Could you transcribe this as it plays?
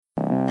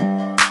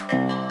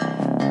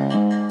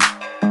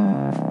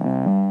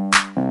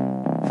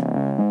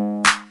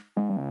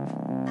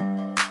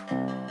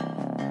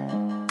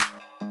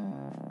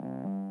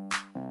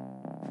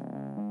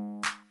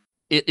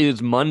It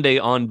is Monday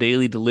on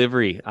Daily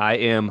Delivery. I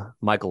am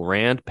Michael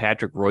Rand,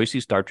 Patrick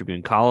Royce, Star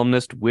Tribune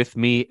columnist. With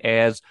me,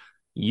 as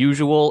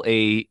usual,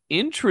 a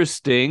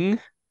interesting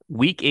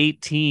Week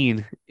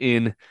 18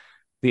 in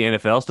the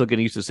NFL. Still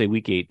getting used to say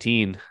Week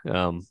 18.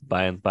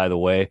 By the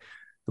way,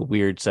 the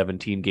weird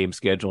 17 game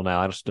schedule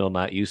now. I'm still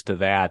not used to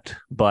that.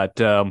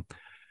 But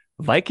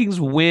Vikings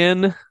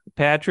win,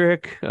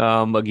 Patrick.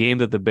 A game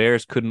that the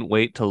Bears couldn't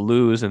wait to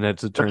lose, and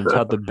as it turns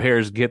out, the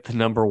Bears get the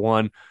number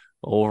one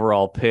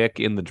overall pick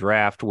in the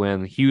draft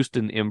when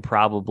Houston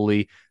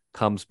improbably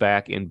comes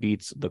back and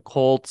beats the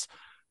Colts.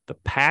 The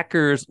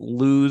Packers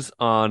lose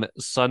on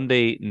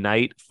Sunday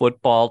Night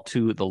Football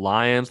to the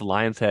Lions. The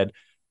Lions had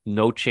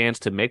no chance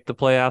to make the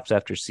playoffs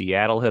after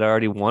Seattle had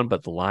already won,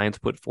 but the Lions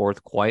put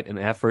forth quite an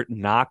effort,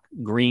 knock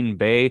Green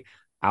Bay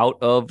out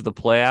of the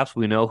playoffs.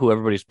 We know who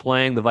everybody's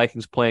playing. The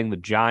Vikings playing the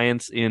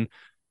Giants in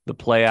the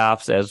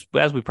playoffs,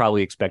 as we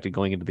probably expected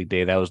going into the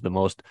day. That was the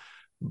most,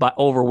 but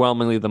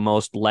overwhelmingly the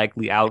most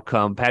likely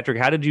outcome. Patrick,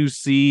 how did you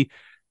see?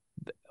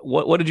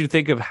 What did you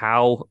think of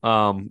how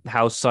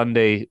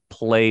Sunday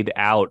played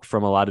out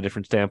from a lot of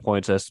different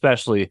standpoints,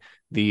 especially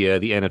the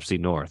NFC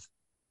North?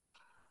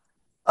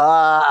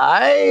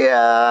 I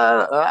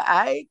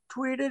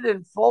tweeted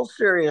in full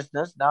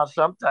seriousness. Now,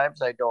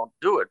 sometimes I don't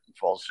do it in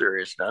full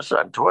seriousness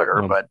on Twitter,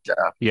 Um, but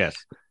yes,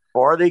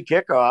 for the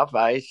kickoff,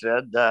 I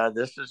said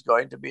this is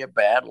going to be a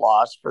bad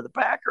loss for the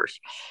Packers.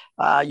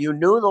 You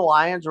knew the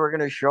Lions were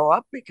going to show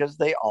up because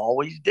they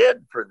always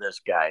did for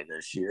this guy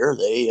this year.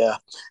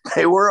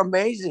 They were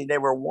amazing. They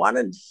were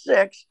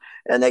 1-6,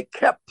 and they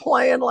kept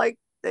playing like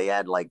they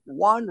had like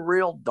one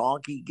real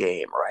donkey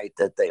game, right?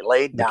 That they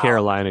laid the down,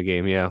 Carolina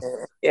game, yeah.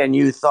 and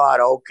you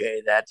thought,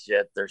 okay, that's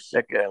it. They're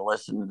sick of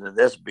listening to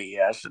this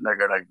BS, and they're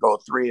going to go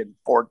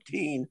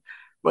 3-14.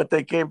 But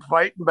they came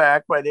fighting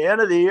back. By the end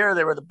of the year,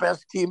 they were the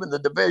best team in the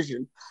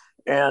division,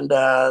 and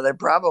they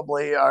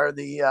probably are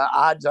the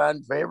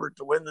odds-on favorite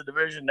to win the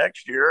division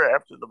next year.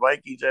 After the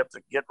Vikings have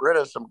to get rid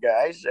of some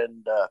guys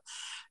and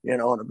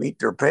to meet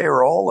their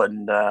payroll,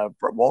 and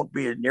won't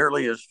be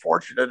nearly as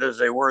fortunate as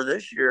they were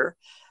this year.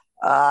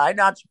 I'm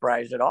not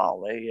surprised at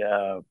all.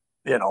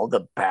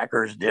 The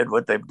Packers did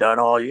what they've done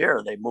all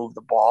year. They moved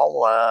the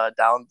ball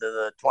down to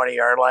the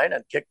 20-yard line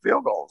and kicked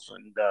field goals,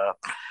 and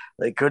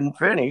they couldn't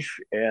finish.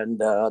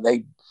 And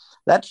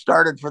that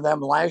started for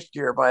them last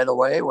year, by the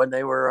way, when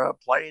they were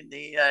playing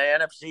the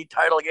NFC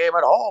title game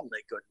at home.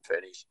 They couldn't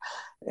finish,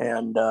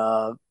 and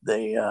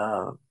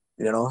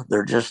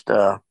they're just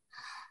they're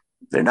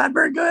not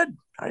very good.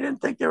 I didn't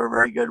think they were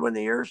very good when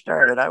the year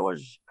started. I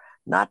was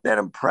not that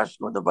impressed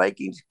when the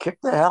Vikings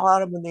kicked the hell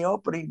out of them in the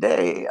opening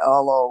day,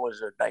 although it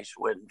was a nice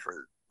win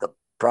for the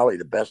probably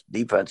the best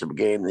defensive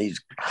game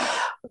these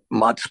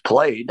months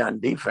played on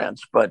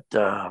defense. But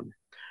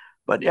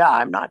yeah,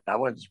 I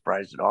wasn't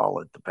surprised at all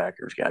that the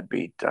Packers got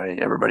beat.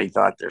 Everybody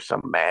thought there's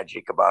some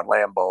magic about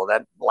Lambeau.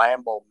 That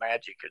Lambeau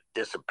magic had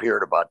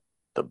disappeared about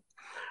the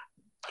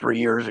 3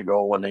 years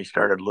ago when they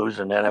started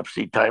losing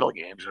NFC title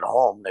games at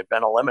home. They've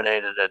been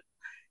eliminated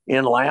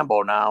in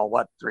Lambeau now,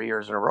 3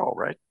 years in a row,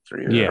 right?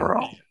 3 years in a Yeah,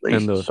 row, at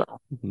and least. So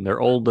their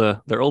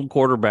old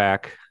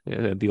quarterback,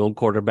 the old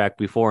quarterback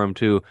before him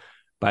too.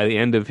 By the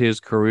end of his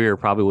career,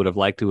 probably would have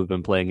liked to have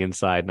been playing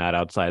inside, not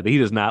outside. He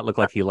does not look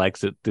like he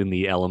likes it in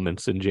the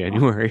elements in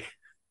January.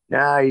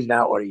 nah, he's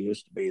not what he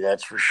used to be,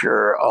 that's for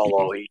sure.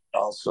 Although he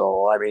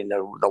also, I mean,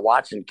 the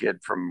Watson kid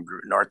from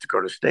North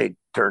Dakota State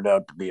turned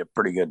out to be a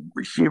pretty good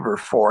receiver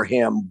for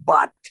him.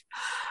 But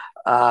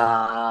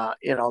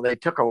they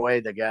took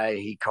away the guy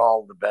he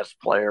called the best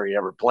player he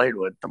ever played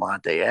with,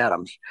 Demonte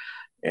Adams,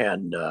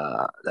 and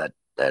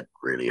that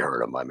really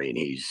hurt him. I mean,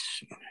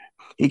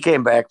 he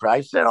came back for.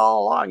 I said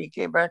all along he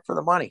came back for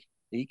the money.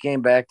 He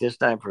came back this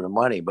time for the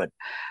money, but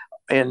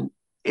in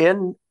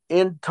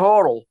in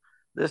total,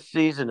 this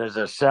season is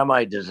a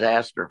semi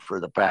disaster for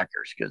the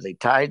Packers because they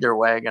tied their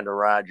wagon to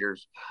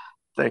Rodgers,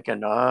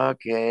 thinking,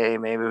 okay,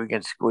 maybe we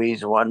can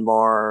squeeze one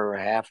more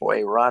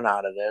halfway run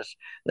out of this.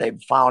 They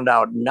found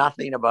out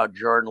nothing about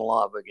Jordan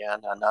Love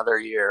again, another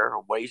year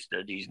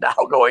wasted. He's now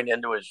going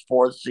into his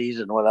fourth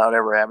season without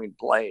ever having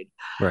played.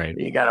 Right.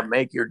 You got to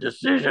make your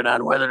decision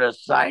on whether to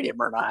sign him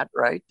or not,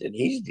 right? And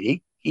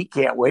he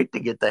can't wait to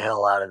get the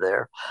hell out of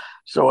there.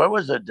 So it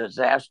was a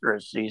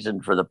disastrous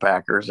season for the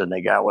Packers, and they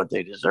got what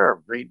they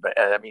deserved.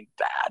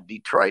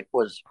 Detroit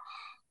was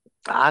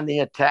on the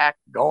attack,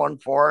 going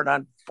for it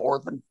on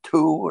 4th and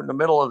 2 in the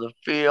middle of the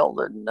field.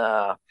 And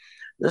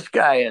this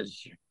guy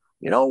is,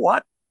 you know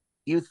what?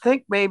 You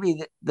think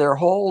maybe their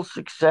whole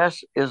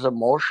success is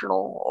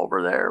emotional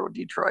over there with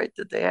Detroit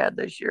that they had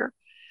this year,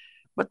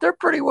 but they're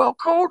pretty well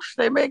coached.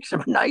 They make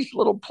some nice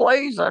little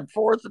plays on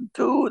 4th and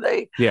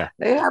 2. Yeah.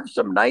 They have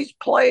some nice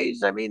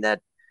plays. I mean,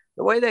 that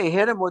the way they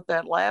hit him with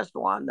that last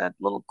one, that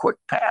little quick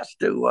pass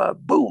to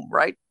Boom,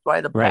 right by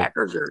the Right.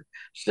 Packers are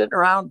sitting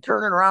around,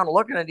 turning around,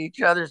 looking at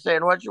each other,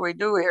 saying, "What should we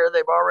do here?"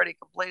 They've already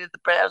completed the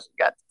pass and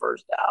got the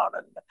first down,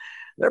 and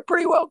they're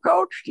pretty well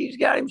coached. He's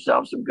got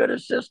himself some good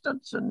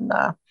assistants, and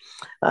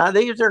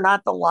these are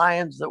not the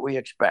Lions that we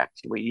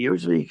expect. We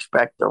usually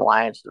expect the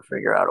Lions to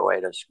figure out a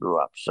way to screw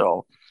up.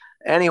 So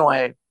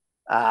Anyway,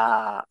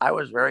 I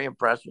was very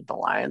impressed with the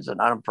Lions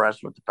and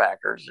unimpressed with the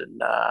Packers.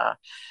 And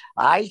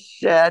I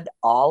said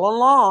all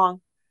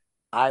along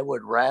I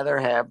would rather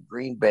have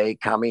Green Bay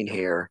coming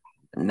here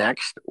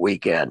next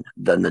weekend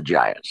than the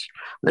Giants.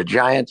 The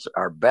Giants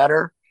are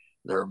better,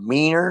 they're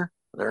meaner,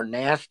 they're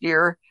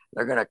nastier,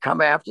 they're going to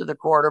come after the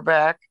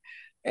quarterback.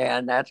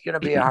 And that's going to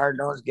be a hard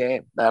nosed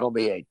game. That'll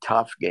be a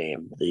tough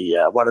game.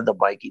 The what did the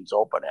Vikings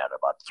open at?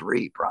 About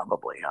three,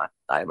 probably. Huh?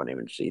 I haven't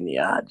even seen the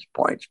odds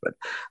points, but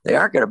they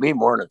aren't going to be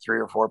more than a 3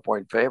 or 4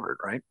 point favorite,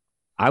 right?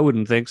 I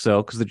wouldn't think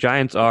so because the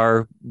Giants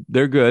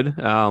they're good.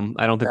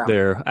 I don't think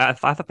Yeah. I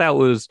thought that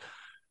was,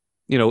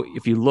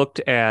 if you looked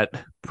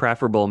at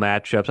preferable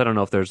matchups, I don't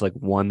know if there's like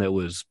one that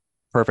was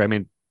perfect. I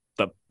mean,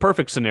 the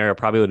perfect scenario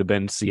probably would have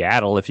been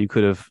Seattle if you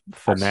could have Yes.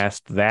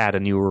 finessed that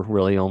and you were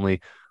really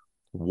only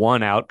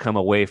one outcome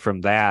away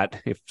from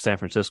that. If San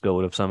Francisco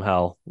would have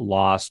somehow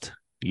lost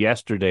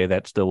yesterday,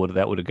 that would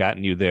have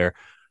gotten you there.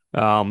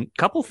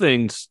 Couple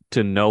things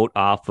to note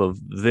off of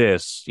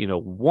this.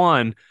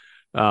 One,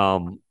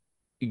 um,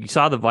 you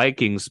saw the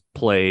Vikings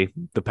play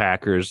the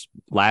Packers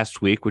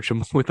last week, which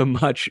with a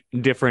much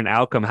different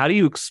outcome. How do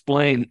you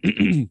explain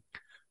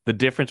the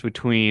difference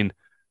between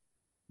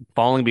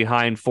falling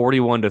behind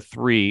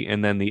 41-3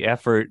 and then the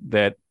effort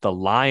that the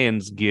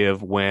Lions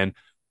give when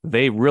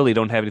they really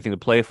don't have anything to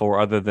play for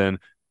other than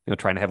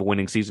trying to have a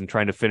winning season,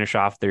 trying to finish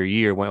off their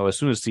year? When as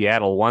soon as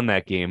Seattle won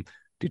that game,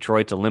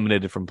 Detroit's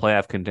eliminated from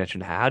playoff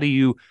contention. How do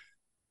you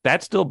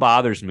that still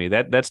bothers me.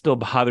 That still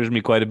bothers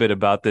me quite a bit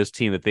about this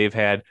team that they've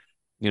had,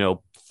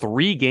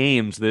 3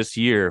 games this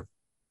year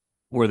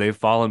where they've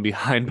fallen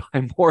behind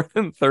by more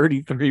than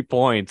 33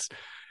 points.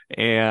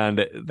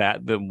 And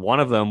that the one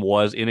of them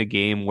was in a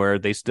game where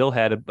they still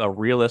had a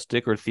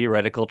realistic or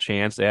theoretical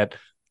chance at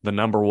the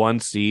number 1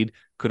 seed,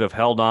 could have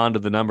held on to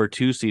the number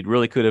 2 seed,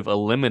 really could have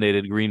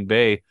eliminated Green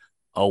Bay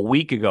a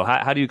week ago.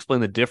 How do you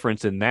explain the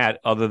difference in that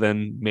other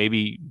than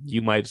maybe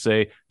you might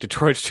say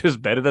Detroit's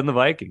just better than the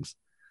Vikings?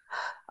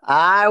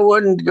 I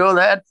wouldn't go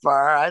that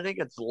far. I think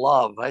it's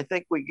love. I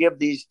think we give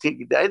these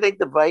teams, I think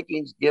the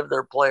Vikings give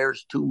their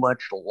players too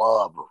much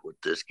love with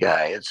this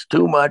guy. It's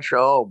too much.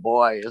 Oh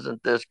boy,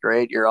 isn't this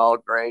great? You're all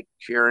great,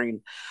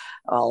 cheering,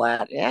 all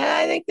that. Yeah,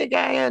 I think the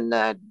guy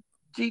in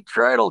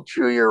Detroit will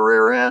chew your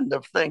rear end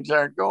if things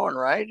aren't going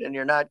right and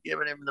you're not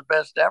giving him the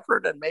best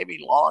effort. And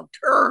maybe long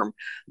term,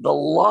 the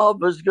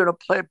love is going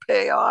to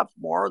pay off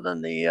more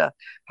than the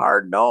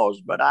hard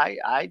nose. But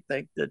I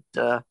think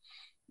that,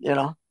 you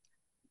know,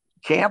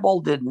 Campbell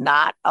did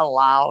not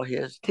allow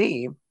his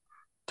team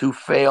to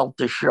fail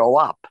to show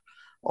up.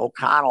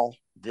 O'Connell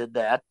did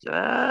that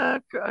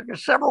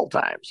several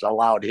times,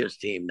 allowed his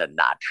team to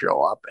not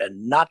show up,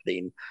 and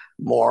nothing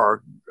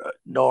more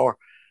nor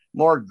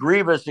more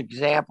grievous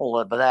example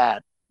of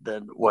that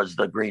than was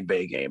the Green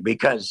Bay game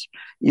because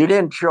you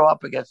didn't show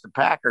up against the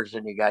Packers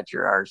and you got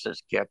your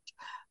arses kicked.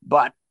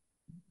 But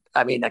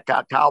I mean the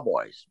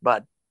Cowboys,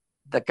 but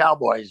the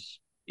Cowboys,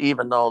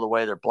 even though the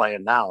way they're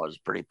playing now is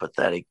pretty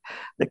pathetic,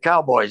 the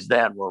Cowboys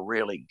then were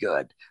really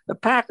good. The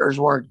Packers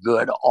weren't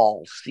good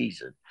all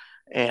season,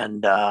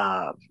 and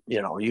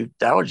you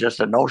that was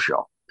just a no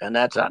show, and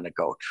that's on the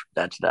coach.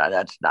 That's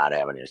not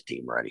having his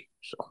team ready.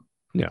 So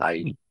Yeah.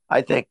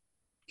 I think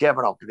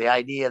Kevin Oak, the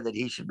idea that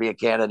he should be a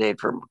candidate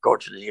for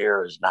coach of the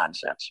year is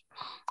nonsense.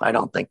 I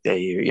don't think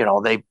they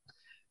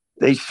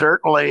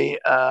certainly,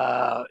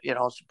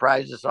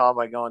 surprised us all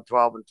by going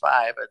 12-5,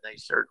 and they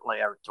certainly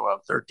are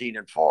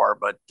 13-4.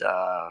 But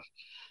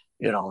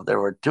there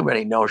were too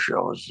many no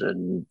shows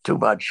and too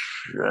much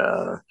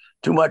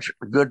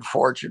good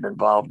fortune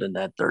involved in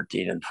that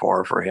 13-4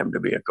 for him to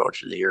be a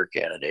coach of the year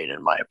candidate,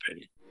 in my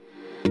opinion.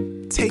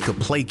 Take a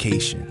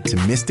playcation to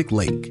Mystic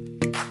Lake.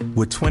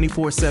 With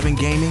 24/7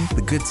 gaming,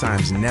 the good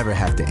times never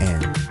have to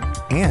end.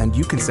 And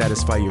you can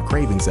satisfy your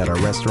cravings at our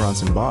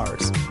restaurants and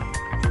bars.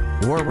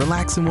 Or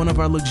relax in one of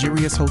our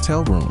luxurious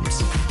hotel rooms.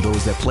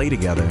 Those that play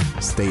together,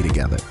 stay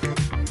together.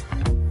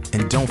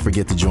 And don't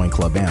forget to join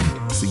Club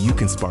M so you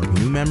can spark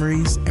new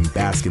memories and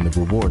bask in the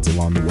rewards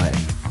along the way.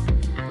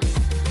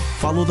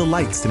 Follow the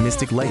lights to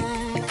Mystic Lake,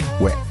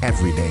 where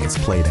every day is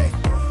play day.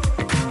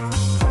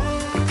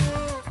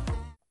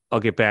 I'll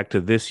get back to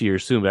this year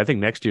soon, but I think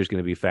next year is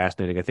going to be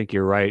fascinating. I think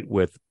you're right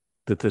with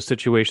the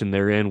situation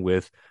they're in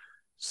with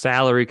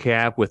salary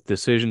cap, with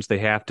decisions they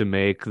have to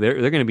make.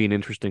 They're going to be an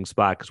interesting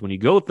spot because when you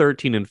go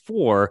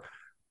 13-4,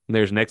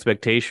 there's an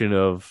expectation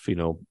of,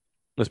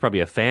 there's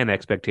probably a fan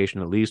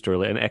expectation at least,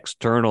 or an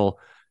external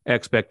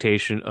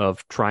expectation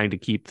of trying to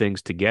keep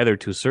things together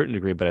to a certain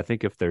degree. But I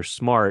think if they're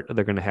smart,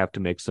 they're going to have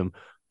to make some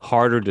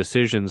harder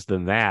decisions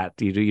than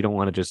that. You don't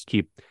want to just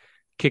keep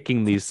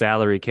kicking these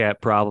salary cap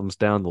problems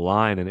down the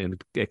line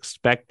and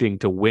expecting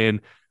to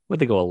win. Would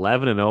they go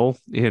 11-0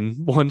 in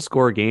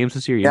one-score games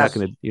this year? Yes.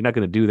 You're not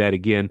gonna do that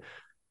again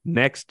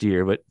next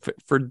year. But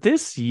for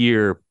this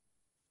year,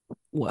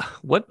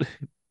 what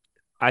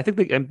I'm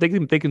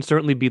thinking they can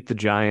certainly beat the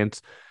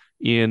Giants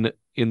in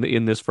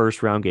this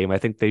first round game. I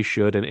think they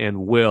should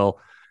and will.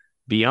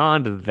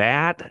 Beyond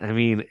that, I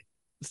mean,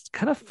 it's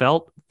kind of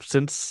felt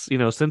since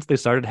they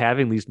started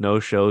having these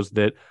no-shows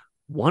that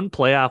one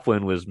playoff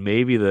win was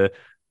maybe the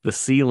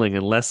ceiling,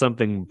 unless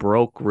something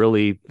broke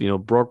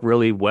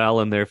really well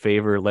in their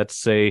favor. Let's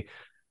say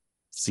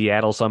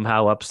Seattle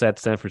somehow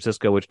upsets San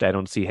Francisco, which I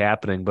don't see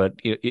happening, but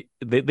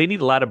they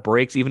need a lot of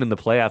breaks even in the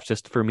playoffs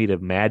just for me to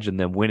imagine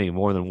them winning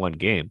more than one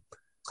game.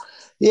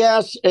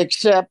 Yes,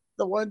 except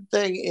the one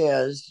thing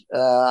is,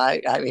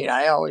 I mean,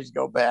 I always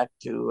go back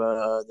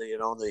to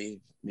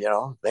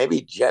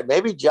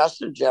maybe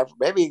Justin Jefferson.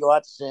 Maybe you go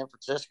out to San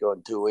Francisco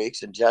in 2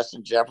 weeks, and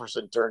Justin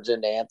Jefferson turns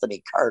into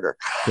Anthony Carter,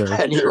 Sure.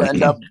 and you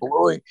end up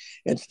booing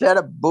instead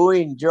of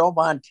booing Joe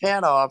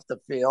Montana off the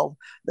field,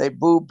 they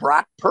boo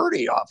Brock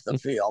Purdy off the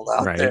field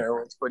out Right. there,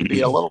 which would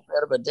be a little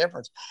bit of a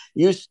difference.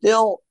 You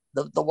still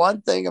the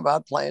one thing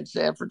about playing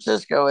San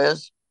Francisco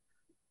is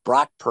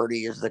Brock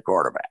Purdy is the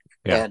quarterback.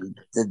 Yeah. And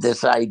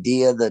this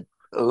idea that,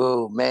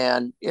 oh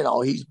man,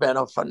 he's been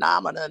a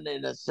phenomenon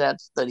in a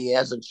sense that he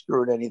hasn't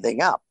screwed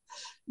anything up,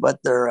 but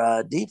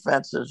their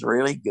defense is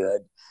really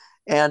good.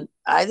 And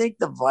I think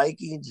the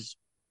Vikings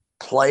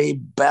play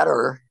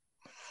better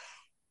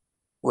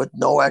with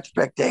no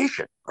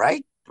expectation,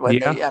 right? When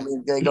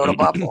they go to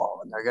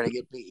Buffalo and they're going to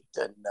get beat,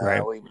 and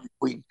Right.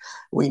 we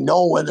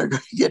know when they're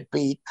going to get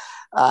beat.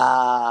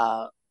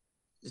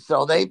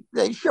 So they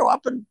show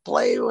up and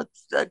play with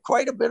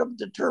quite a bit of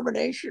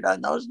determination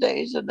on those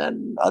days, and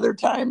then other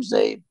times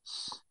they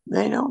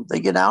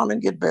get down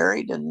and get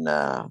buried, and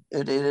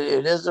it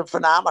is a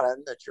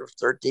phenomenon that you're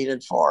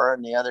 13-4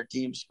 and the other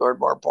team scored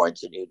more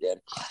points than you did,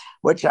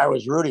 which I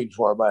was rooting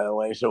for, by the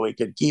way, so we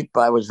could keep.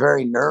 I was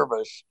very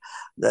nervous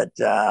that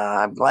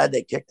I'm glad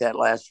they kicked that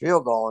last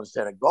field goal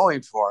instead of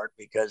going for it,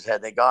 because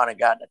had they gone and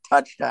gotten a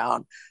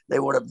touchdown, they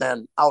would have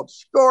then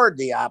outscored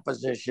the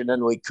opposition,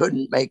 and we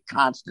couldn't make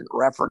constant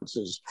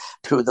references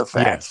to the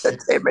fact that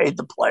they made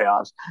the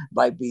playoffs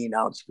by being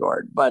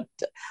outscored. But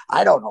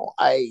I don't know.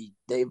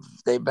 They've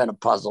been a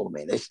puzzle to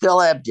me. They still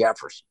have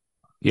Jefferson.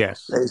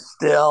 Yes. They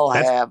still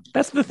have.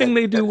 That's the thing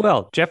they do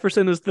well.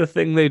 Jefferson is the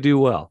thing they do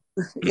well.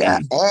 Yeah,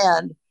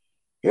 and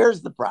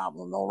here's the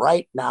problem, though.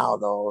 Right now,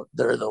 though,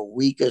 they're the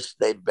weakest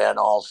they've been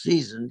all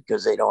season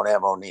because they don't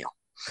have O'Neal.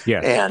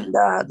 Yes. And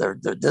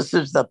this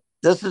is the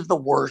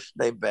worst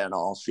they've been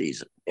all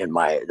season. They're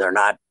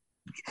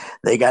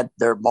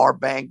more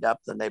banged up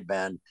than they've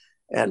been.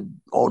 And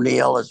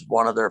O'Neal is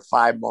one of their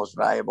 5 most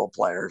valuable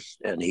players,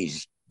 and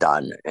he's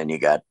done. And you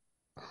got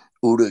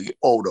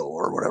Odo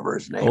or whatever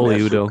his name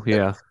is. Udo,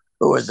 yeah.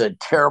 Who is a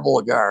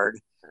terrible guard,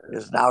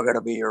 is now going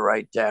to be your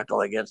right tackle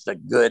against a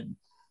good,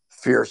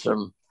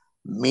 fearsome,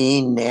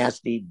 mean,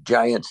 nasty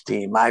Giants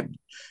team. I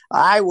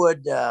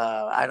would,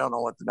 I don't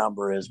know what the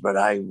number is, but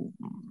I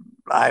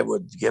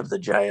would give the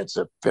Giants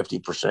a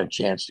 50%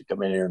 chance to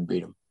come in here and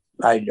beat them.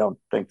 I don't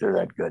think they're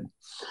that good.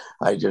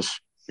 I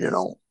just,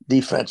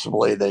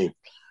 defensively,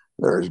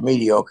 they're as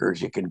mediocre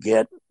as you can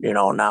get.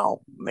 Now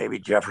maybe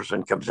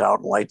Jefferson comes out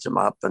and lights them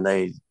up, and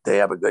they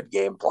have a good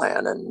game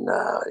plan, and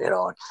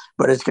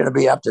but it's going to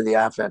be up to the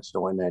offense to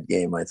win that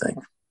game, I think.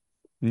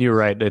 You're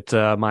right. It's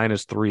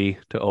 -3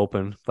 to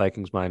open.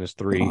 Vikings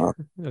 -3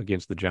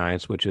 against the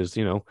Giants, which is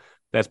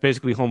that's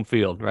basically home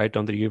field, right?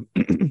 Don't you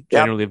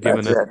generally have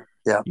given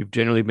you've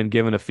generally been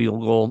given a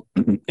field goal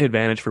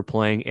advantage for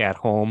playing at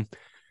home.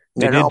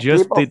 People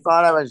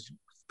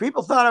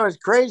thought I was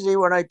crazy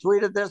when I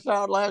tweeted this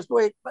out last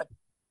week, but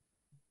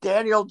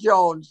Daniel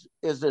Jones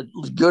is as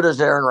good as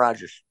Aaron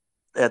Rodgers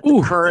at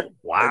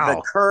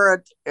the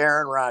current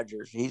Aaron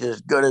Rodgers. He's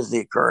as good as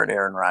the current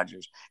Aaron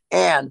Rodgers,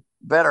 and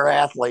better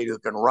athlete who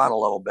can run a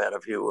little bit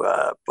if you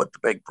put the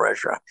big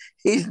pressure on.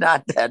 He's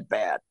not that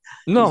bad.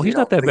 No, he's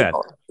not that bad.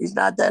 He's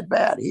not that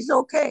bad. He's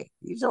okay.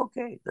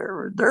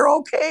 They're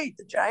okay.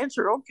 The Giants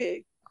are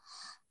okay.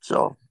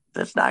 So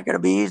that's not going to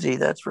be easy.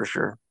 That's for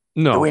sure.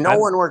 No, do we know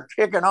when we're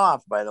kicking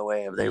off? By the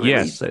way, have they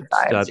released it's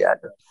times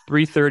yet?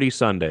 3:30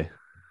 Sunday.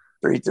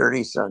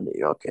 3:30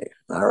 Sunday. Okay.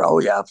 Oh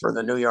yeah, for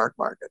the New York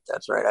market.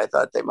 That's right. I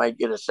thought they might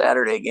get a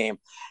Saturday game.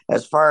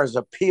 As far as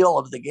appeal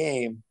of the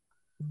game,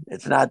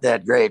 it's not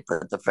that great,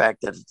 but the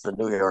fact that it's the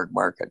New York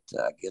market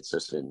gets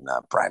us in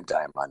prime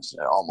time on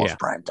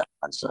prime time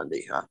on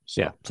Sunday. Huh?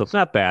 So it's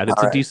not bad.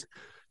 It's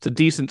a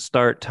decent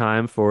start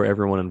time for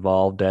everyone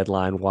involved,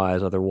 deadline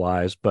wise,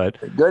 otherwise. But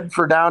good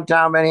for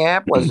downtown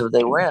Minneapolis if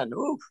they win.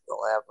 Oof,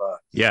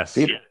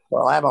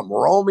 we'll have them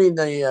roaming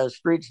the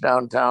streets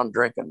downtown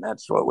drinking.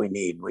 That's what we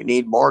need. We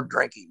need more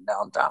drinking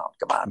downtown.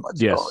 Come on,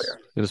 let's go here.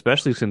 And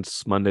especially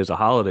since Monday's a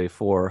holiday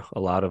for a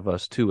lot of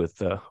us too,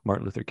 with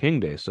Martin Luther King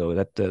Day. So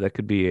that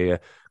could be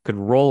could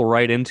roll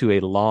right into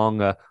a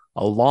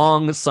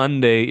long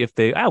Sunday if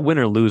they win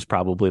or lose.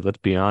 Probably, let's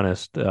be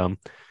honest,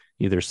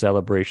 either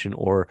celebration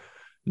or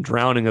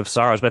drowning of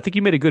sorrows. But I think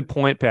you made a good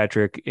point,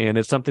 Patrick, and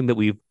it's something that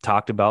we've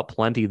talked about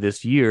plenty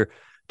this year,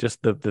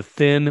 just the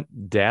thin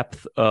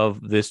depth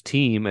of this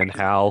team, and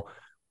how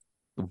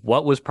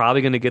what was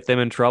probably going to get them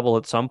in trouble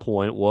at some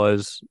point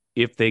was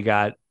if they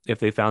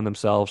found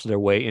themselves their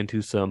way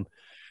into some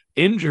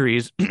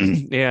injuries.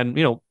 And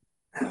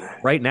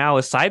right now,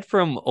 aside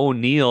from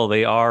O'Neal,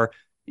 they are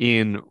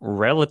in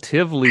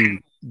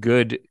relatively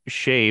good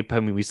shape. I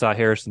mean, we saw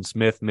Harrison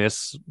Smith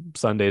miss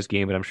Sunday's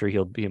game, but I'm sure he's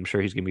going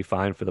to be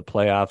fine for the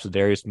playoffs.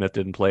 Darius Smith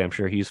didn't play. I'm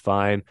sure he's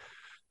fine.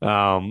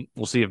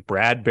 We'll see if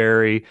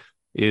Bradbury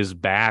is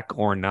back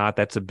or not.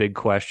 That's a big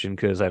question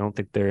because I don't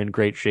think they're in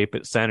great shape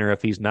at center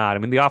if he's not. I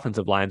mean, the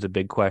offensive line's a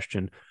big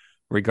question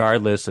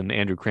regardless. And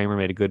Andrew Kramer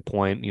made a good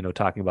point,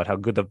 talking about how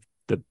good the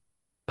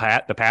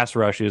pass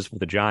rush is for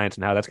the Giants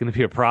and how that's going to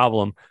be a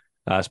problem,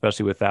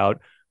 especially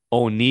without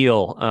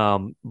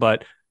O'Neal.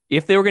 But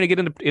if they were going to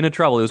get into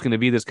trouble, it was going to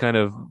be this kind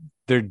of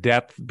their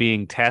depth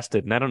being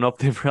tested. And I don't know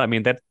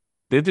if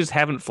they just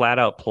haven't flat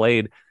out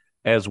played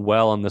as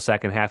well in the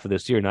second half of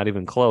this year, not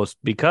even close,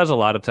 because a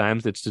lot of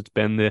times it's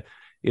been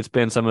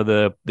some of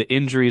the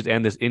injuries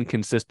and this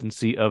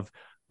inconsistency of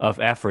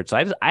efforts.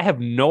 I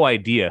have no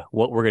idea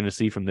what we're going to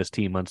see from this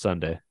team on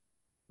Sunday.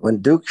 When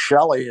Duke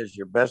Shelley is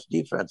your best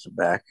defensive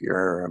back,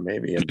 you're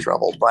maybe in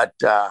trouble. But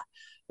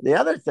the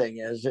other thing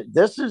is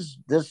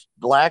this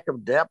lack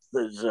of depth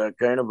is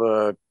kind of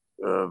a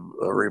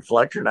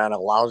reflection on a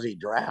lousy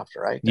draft,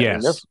 right?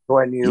 Yes.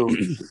 I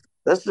mean,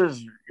 this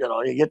is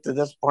when you get to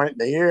this point in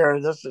the year,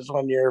 this is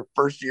when your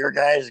first year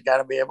guys got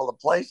to be able to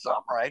play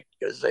some, right?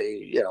 Because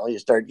you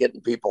start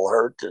getting people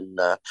hurt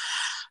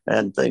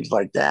and things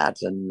like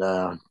that. And,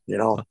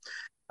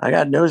 I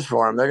got news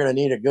for them. They're going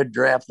to need a good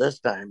draft this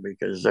time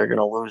because they're going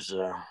to lose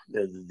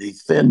the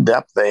thin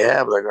depth they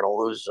have. They're going to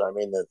lose. I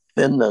mean, the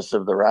thinness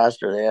of the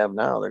roster they have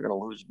now, they're going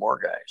to lose more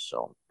guys.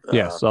 So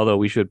yes, although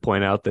we should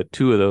point out that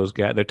two of those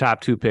guys, their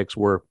top two picks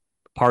were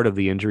part of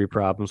the injury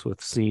problems with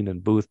Scene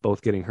and Booth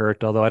both getting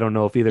hurt. Although I don't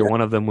know if either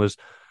one of them was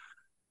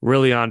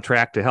really on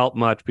track to help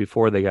much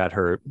before they got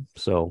hurt.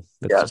 So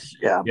but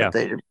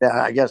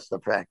I guess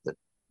the fact that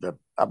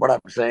what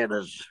I'm saying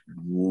is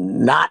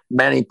not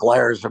many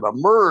players have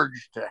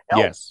emerged to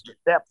help the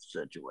depth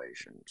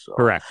situation. So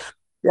correct.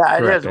 Yeah,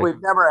 it is. We've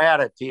never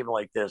had a team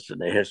like this in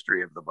the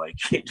history of the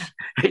Vikings.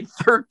 A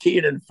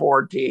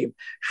 13-4 team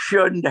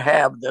shouldn't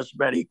have this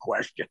many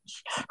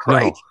questions,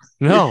 right?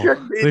 No,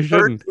 you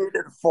shouldn't be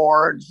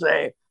 13-4 and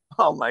say,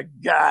 "Oh my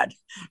God,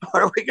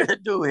 what are we going to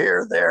do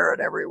here, there,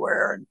 and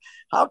everywhere?" And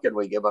how can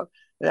we give up?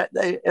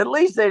 At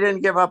least they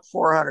didn't give up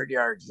 400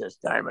 yards this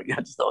time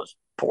against those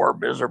poor,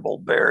 miserable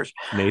Bears.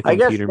 Nathan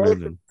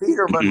Peterman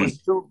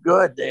was too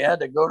good. They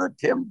had to go to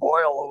Tim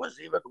Boyle, who was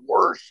even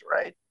worse,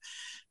 right?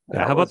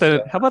 How about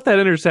that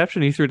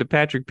interception he threw to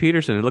Patrick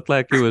Peterson? It looked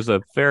like it was a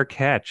fair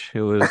catch.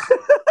 It was.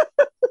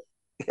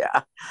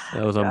 Yeah,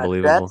 that was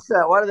unbelievable.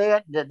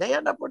 Did they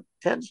end up with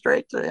 10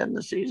 straight to end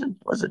the season?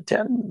 Was it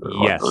 10?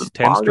 Yes,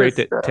 10 straight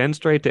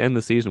to end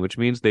the season, which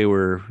means they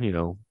were,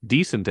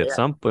 decent at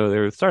some.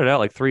 They started out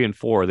like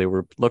 3-4. They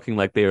were looking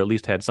like they at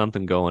least had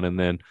something going, and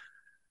then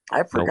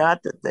I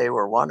forgot that they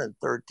were 1-13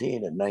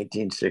 in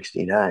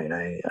 1969.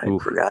 I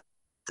forgot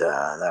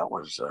that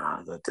was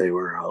that they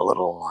were a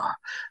little.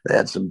 They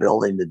had some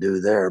building to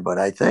do there, but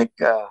I think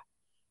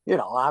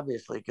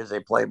obviously because they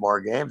play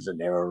more games than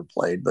they ever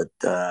played, but.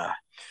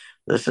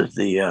 This is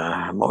the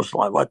most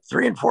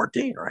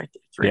 3-14, right?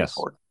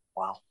 3-14.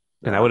 Wow.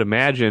 And I would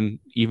imagine,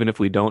 even if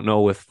we don't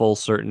know with full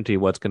certainty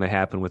what's going to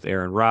happen with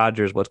Aaron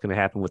Rodgers, what's going to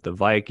happen with the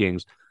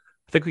Vikings,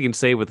 I think we can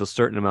say with a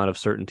certain amount of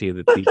certainty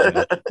that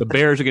the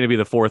Bears are going to be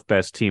the fourth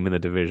best team in the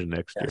division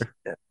next year.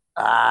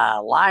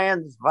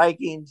 Lions,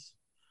 Vikings,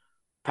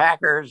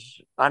 Packers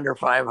under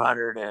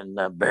 500,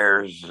 and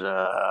Bears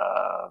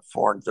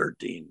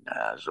 4-13.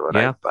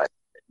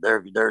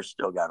 They're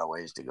still got a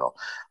ways to go.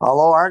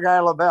 Although our guy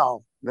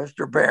LaBelle,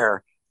 Mr.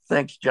 Bear,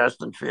 thinks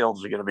Justin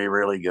Fields is going to be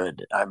really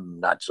good. I'm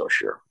not so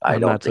sure.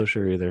 I'm not so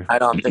sure either. I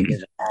don't think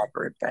he's an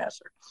accurate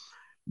passer.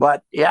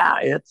 But yeah,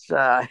 it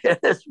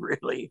is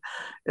really.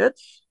 I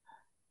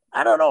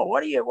don't know.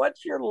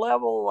 What's your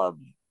level of?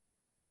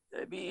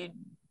 I mean,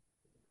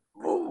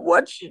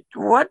 what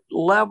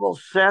level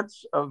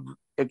sense of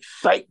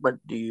excitement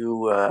do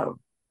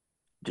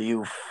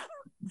you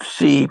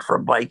see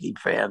from Viking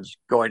fans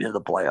going into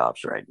the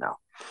playoffs right now?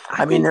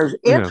 I mean, there's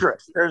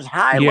interest. There's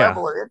high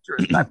level of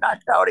interest. I'm not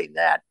doubting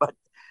that, but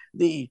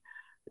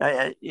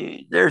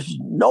there's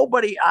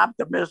nobody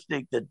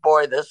optimistic that,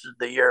 boy, this is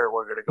the year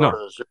we're going to go to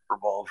the Super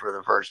Bowl for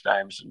the first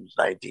time since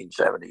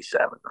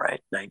 1977,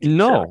 right?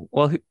 No.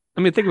 Well,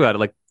 I mean, think about it.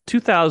 Like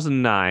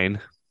 2009,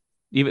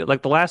 even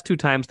like the last two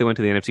times they went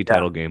to the NFC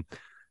title game.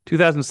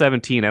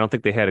 2017, I don't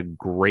think they had a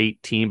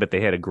great team, but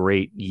they had a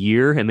great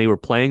year and they were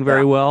playing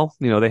very well.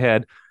 They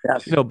had,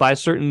 by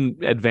certain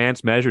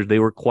advanced measures, they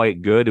were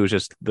quite good. It was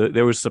just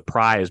there was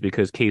surprise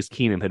because Case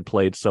Keenum had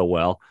played so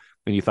well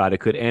and you thought it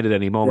could end at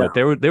any moment.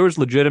 Yeah. There was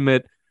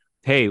legitimate,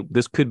 hey,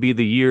 this could be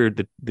the year,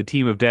 the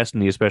team of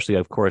destiny, especially,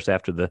 of course,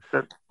 after the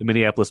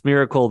Minneapolis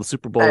Miracle, the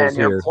Super Bowl and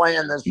you're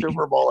playing the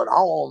Super Bowl at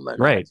home. And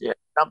right.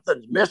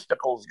 Something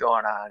mystical's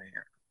going on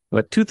here.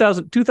 But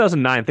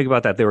 2009, think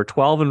about that. They were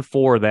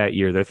 12-4 that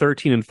year. They're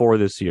 13-4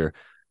 this year.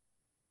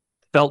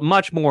 Felt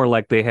much more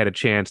like they had a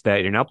chance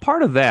that year. Now,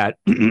 part of that,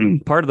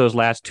 part of those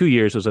last 2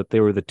 years was that they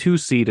were the 2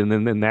 seed, and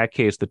then in that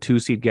case, the 2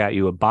 seed got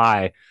you a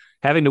bye.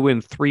 Having to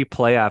win 3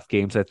 playoff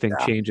games, I think,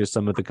 changes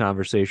some of the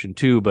conversation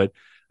too. But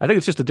I think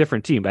it's just a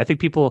different team. I think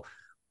people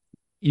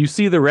you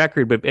see the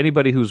record, but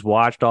anybody who's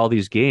watched all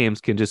these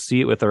games can just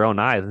see it with their own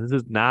eyes.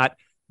 This is not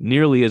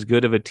nearly as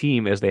good of a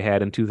team as they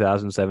had in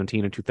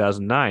 2017 or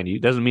 2009.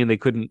 It doesn't mean they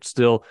couldn't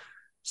still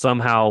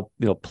somehow,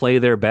 play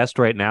their best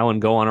right now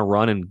and go on a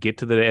run and get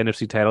to the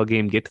NFC title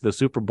game, get to the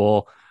Super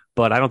Bowl.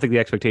 But I don't think the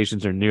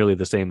expectations are nearly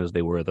the same as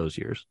they were those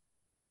years.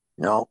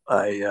 No,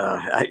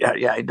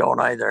 I don't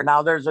either.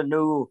 Now there's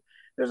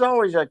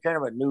always a kind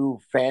of a new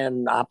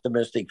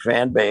optimistic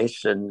fan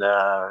base, and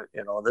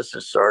this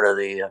is sort of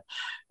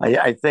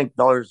I think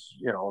those,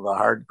 the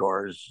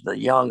hardcores, the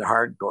young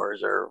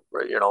hardcores are,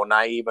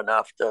 naive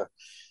enough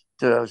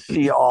to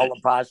see all the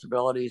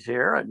possibilities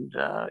here, and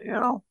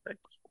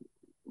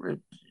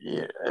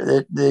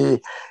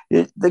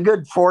the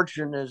good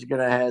fortune is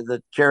going to have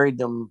that carried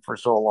them for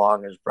so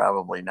long is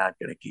probably not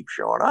going to keep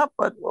showing up,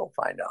 but we'll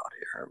find out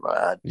here.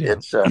 But Yeah.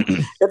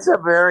 it's a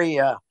very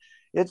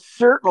it's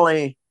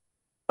certainly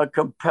a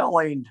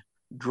compelling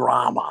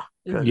drama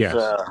because Yes.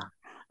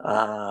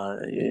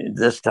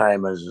 this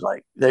time is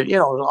like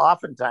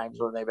oftentimes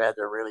when they've had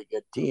their really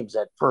good teams,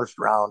 that first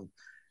round,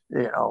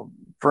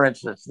 for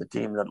instance, the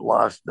team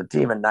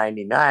in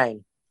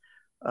 99,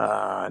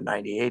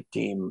 98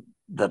 team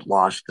that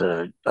lost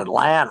to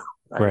Atlanta.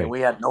 I mean,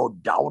 we had no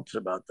doubts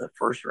about the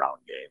first round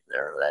game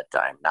there at that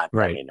time. Not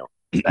right.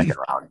 Second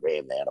round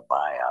game, they had a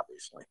bye,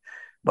 obviously,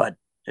 but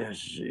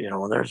there's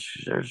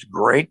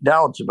great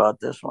doubts about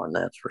this one.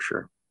 That's for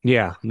sure.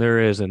 Yeah, there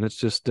is, and it's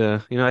just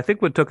I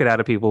think what took it out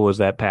of people was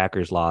that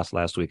Packers loss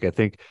last week. I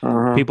think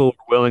people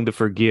were willing to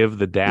forgive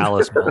the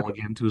Dallas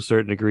mulligan to a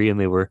certain degree, and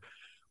they were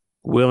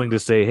willing to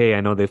say, "Hey,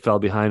 I know they fell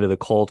behind to the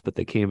Colts, but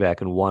they came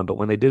back and won." But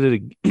when they did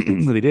it,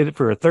 they did it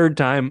for a third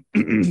time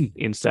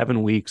in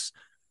 7 weeks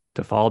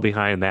to fall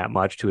behind that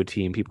much to a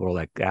team. People were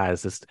like,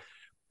 "Guys,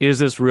 is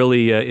this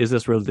really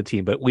the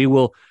team?" But we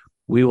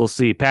will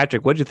see.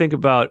 Patrick, what did you think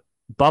about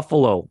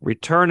Buffalo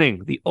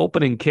returning the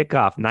opening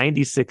kickoff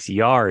 96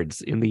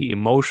 yards in the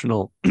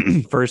emotional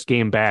first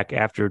game back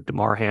after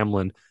Damar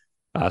Hamlin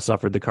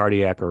suffered the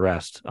cardiac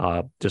arrest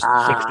just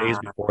 6 days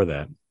before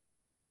that?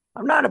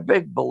 I'm not a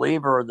big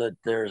believer that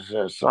there's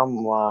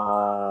some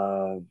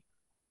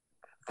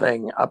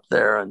thing up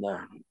there in the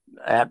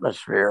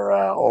atmosphere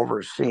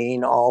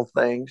overseeing all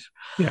things.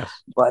 Yes.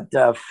 But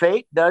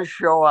fate does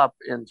show up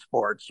in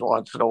sports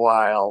once in a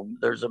while.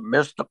 There's a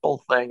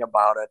mystical thing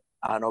about it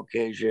on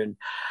occasion.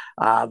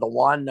 The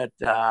one that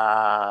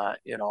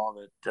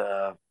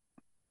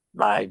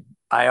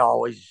I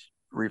always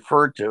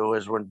refer to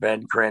is when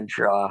Ben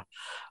Crenshaw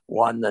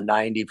won the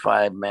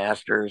 95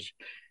 Masters.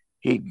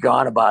 He'd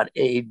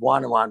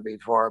won one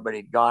before, but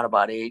he'd gone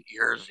about 8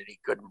 years and he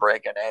couldn't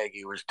break an egg.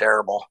 He was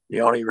terrible.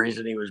 The only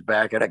reason he was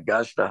back at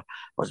Augusta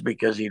was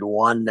because he'd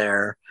won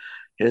there.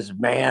 His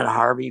man,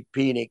 Harvey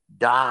Penick,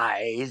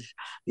 dies.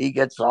 He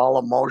gets all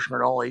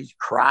emotional. He's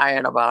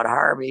crying about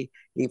Harvey.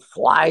 He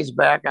flies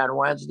back on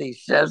Wednesday,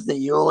 says the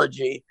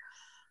eulogy,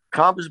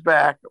 comes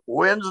back,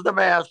 wins the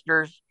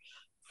Masters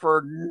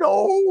for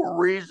no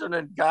reason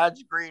in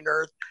God's green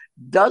earth,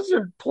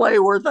 doesn't play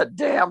worth a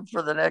damn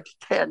for the next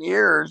 10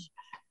 years.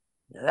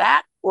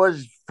 That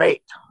was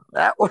fate.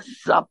 That was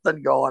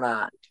something going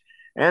on.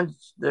 And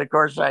of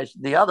course,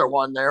 the other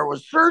one there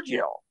was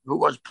Sergio, who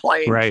was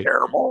playing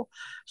terrible.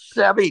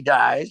 Seve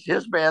dies.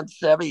 His man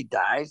Seve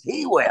dies.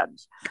 He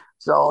wins.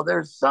 So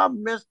there's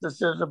some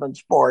mysticism in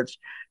sports.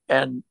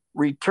 And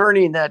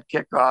returning that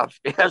kickoff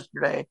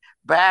yesterday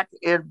back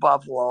in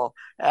Buffalo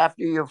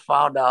after you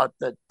found out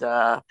that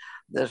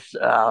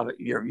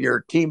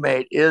your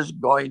teammate is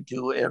going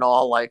to, in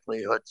all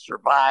likelihood,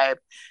 survive.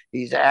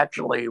 He's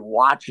actually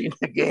watching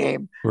the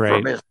game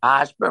from his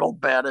hospital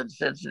bed in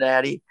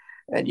Cincinnati,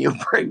 and you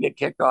bring the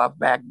kickoff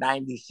back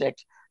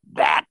 96.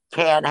 That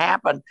can't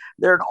happen.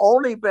 There had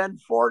only been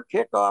 4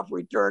 kickoff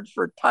returns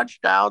for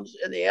touchdowns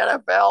in the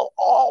NFL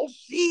all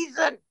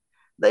season.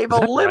 They've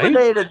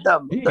eliminated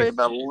them. Jeez. They've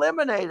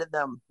eliminated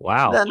them.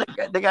 Wow. Then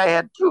the guy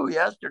had 2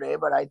 yesterday,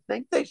 but I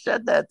think they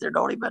said that there'd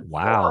only been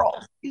 4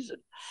 all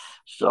season.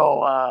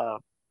 So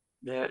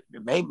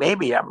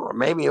maybe it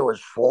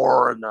was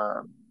 4, and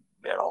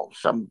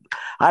some.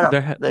 I don't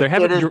know.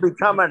 It has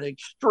become an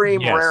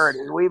extreme rarity.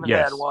 We even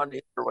had one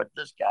here with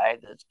this guy.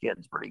 This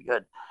kid's pretty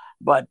good,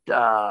 but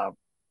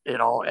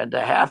and to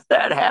have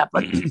that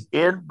happen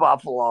in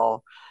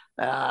Buffalo.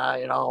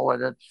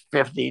 When it's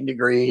 15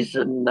 degrees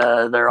and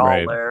they're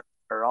all there,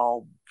 they're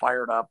all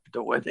fired up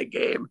to win the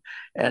game,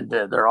 and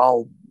they're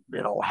all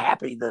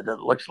happy that it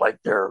looks like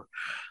their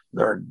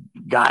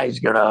guy's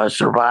gonna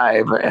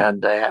survive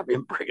and have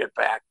him bring it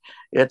back.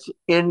 It's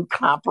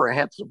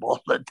incomprehensible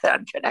that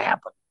can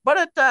happen, but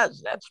it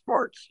does. That's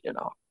sports.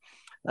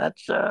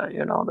 That's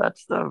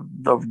that's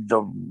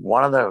the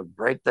one of the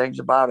great things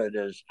about it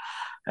is,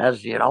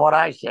 as you know what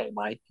I say,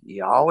 Mike,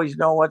 you always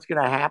know what's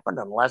going to happen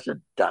unless it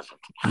doesn't.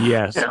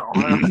 Yes.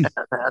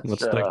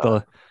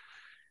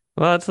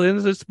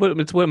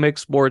 It's what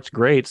makes sports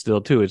great still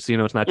too. It's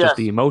it's not just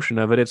the emotion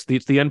of it. It's the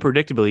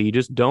unpredictability.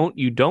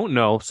 You don't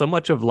know. So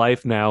much of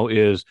life now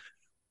is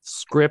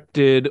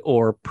scripted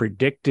or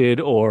predicted,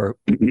 or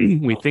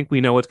we think we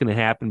know what's going to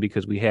happen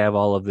because we have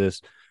all of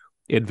this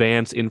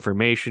advanced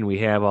information. We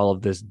have all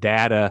of this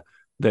data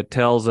that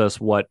tells us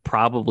what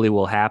probably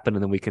will happen,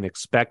 and then we can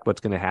expect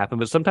what's going to happen.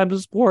 But sometimes in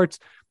sports,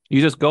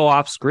 you just go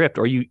off script,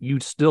 or you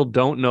still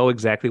don't know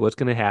exactly what's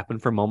going to happen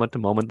from moment to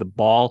moment. The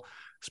ball,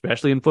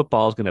 especially in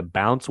football, is going to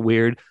bounce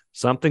weird.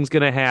 Something's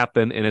going to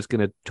happen, and it's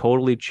going to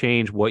totally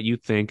change what you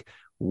think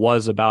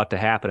was about to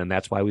happen. And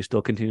that's why we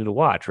still continue to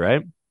watch,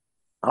 right?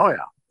 Oh yeah.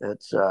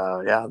 It's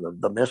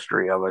the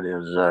mystery of it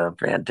is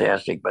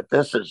fantastic, but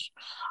this is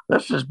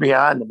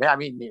beyond the. I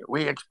mean,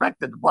 we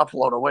expected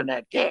Buffalo to win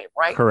that game,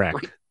 right? We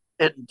Correct.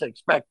 didn't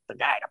expect the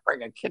guy to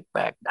bring a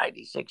kickback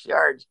 96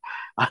 yards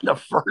on the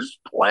first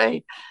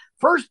play.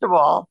 First of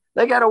all,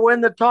 they got to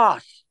win the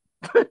toss.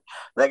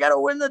 They got to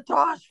win the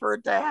toss for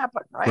it to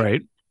happen, right?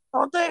 Right.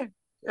 Don't they?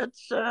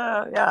 It's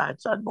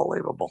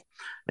unbelievable.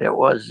 It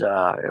was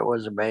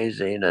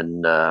amazing,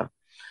 and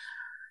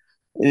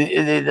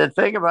the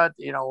thing about,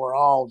 we're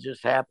all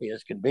just happy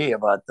as can be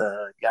about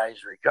the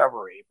guy's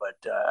recovery, but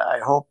I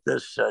hope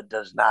this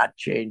does not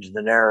change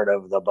the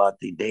narrative about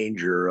the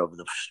danger of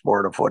the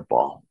sport of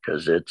football,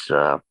 because it's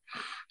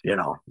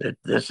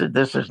this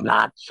is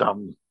not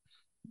some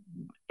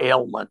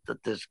ailment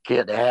that this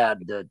kid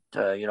had that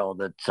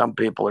that some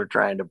people are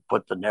trying to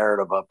put the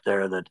narrative up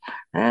there that,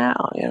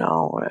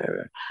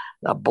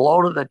 a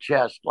blow to the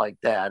chest like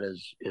that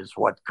is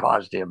what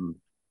caused him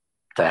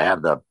to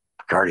have the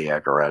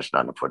cardiac arrest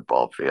on the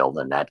football field,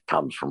 and that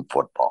comes from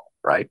football,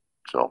 right?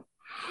 So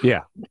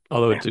Yeah.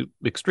 Although it's a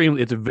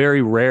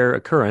very rare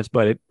occurrence,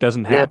 but it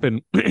doesn't yeah,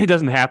 happen. It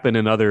doesn't happen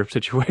in other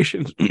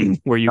situations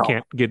where you no,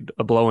 can't get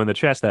a blow in the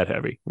chest that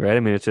heavy, right? I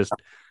mean, that's just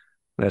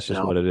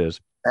no, what it is.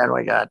 and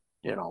we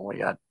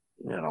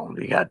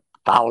got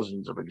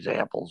thousands of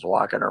examples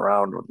walking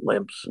around with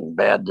limps and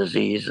bad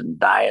disease and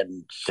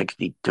dying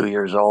 62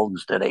 years old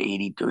instead of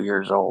 82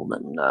 years old,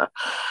 and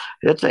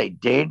it's a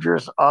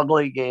dangerous,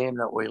 ugly game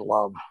that we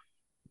love.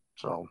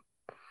 So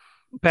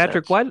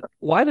Patrick, that's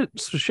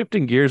so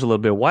shifting gears a little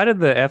bit, why did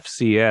the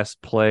FCS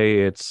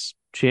play its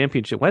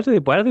championship? Why do they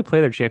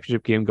play their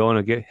championship game going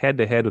to get head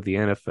to head with the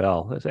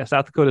NFL?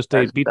 South Dakota that's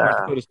State beat North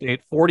Dakota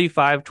State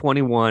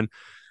 45-21.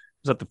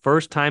 Was that the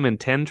first time in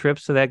 10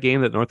 trips to that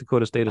game that North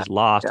Dakota State has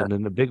lost, yeah. and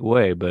in a big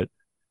way? But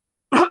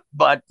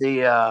But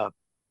the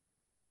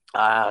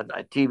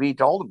TV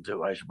told them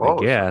to, I I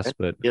suppose. guess, Right?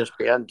 but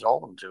ESPN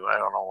told them to. I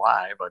don't know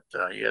why, but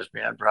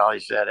ESPN probably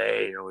said,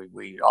 "Hey,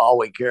 we all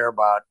we care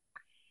about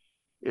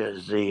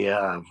is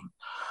the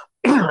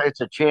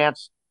it's a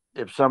chance.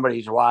 If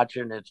somebody's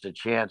watching, it's a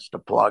chance to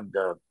plug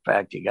the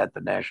fact you got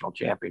the national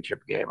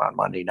championship game on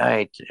Monday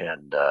night,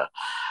 and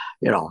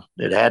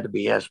it had to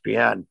be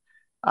ESPN."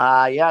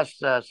 Yes,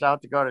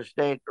 South Dakota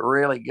State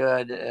really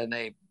good, and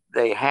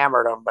they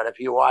hammered them. But if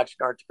you watch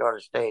North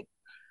Dakota State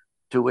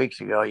 2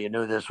 weeks ago, you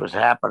knew this was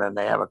happening.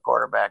 They have a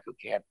quarterback who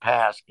can't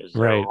pass because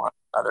their right,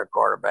 other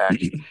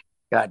quarterbacks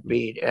got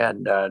beat,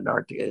 and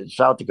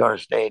South Dakota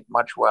State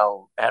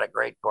had a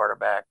great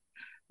quarterback,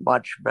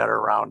 much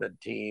better rounded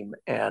team,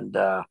 and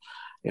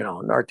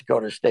North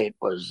Dakota State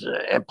was,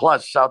 and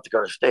plus South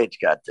Dakota State's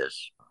got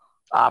this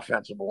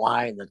offensive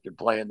line that could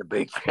play in the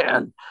Big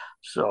Ten,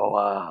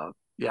 so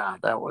yeah,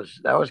 that was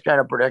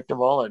kind of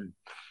predictable and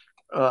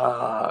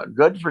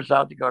good for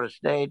South Dakota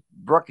State.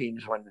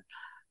 Brookings, when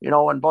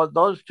both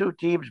those two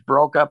teams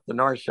broke up the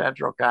North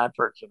Central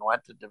Conference and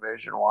went to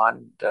Division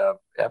One to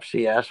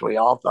FCS, we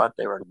all thought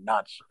they were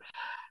nuts.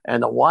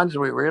 And the ones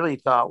we really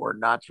thought were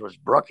nuts was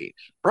Brookings.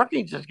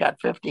 Brookings has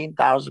got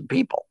 15,000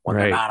 people when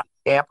they're right. not on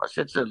campus.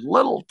 It's a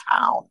little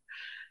town.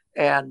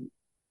 And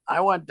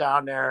I went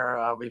down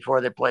there before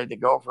they played the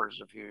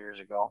Gophers a few years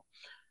ago.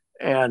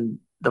 And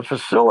the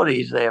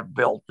facilities they have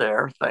built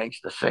there,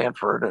 thanks to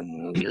Sanford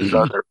and his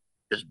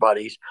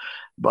buddies,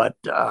 but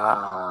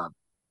are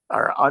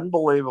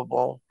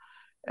unbelievable.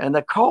 And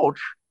the coach,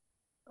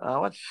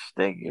 what's his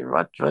name?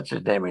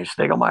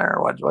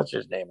 Stiglmeyer. What's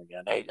his name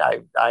again?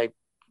 I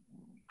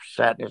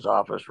sat in his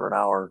office for an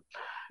hour,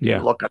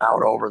 Yeah, looking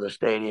out over the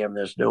stadium,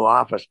 this new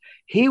office.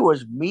 He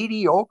was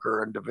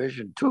mediocre in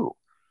Division II,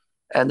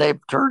 and they've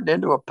turned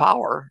into a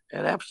power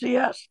in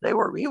FCS.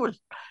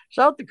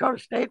 South Dakota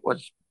State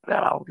was,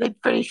 they'd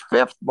finish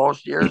fifth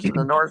most years in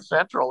the North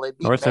Central. They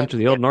beat North Central,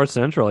 the old North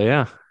Central,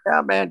 yeah,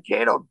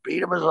 Mankato beat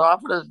them as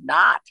often as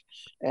not,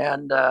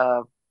 and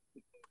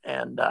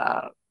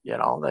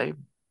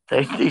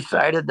they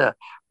decided to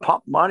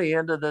pump money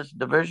into this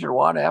Division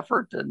I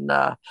effort, and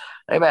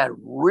they've had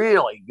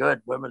really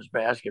good women's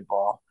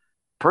basketball,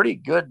 pretty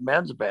good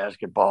men's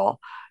basketball,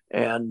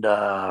 and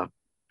they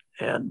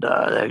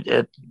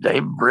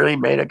really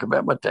made a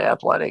commitment to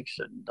athletics,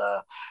 and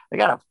they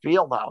got a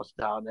field house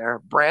down there,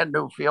 brand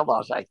new field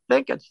house. I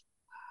think it's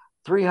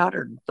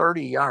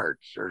 330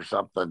 yards or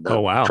something.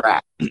 oh wow,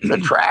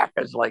 The track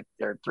is like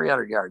they're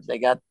 300 yards. They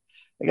got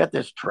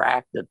this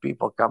track that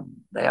people come.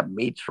 They have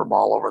meets from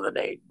all over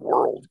the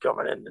world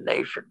coming in, the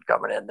nation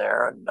coming in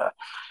there, and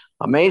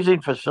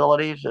amazing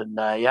facilities. And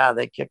yeah,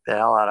 they kicked the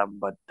hell out of them.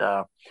 But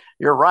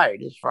you're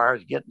right, as far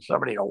as getting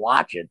somebody to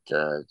watch it,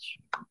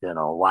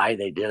 why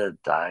they did it,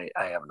 I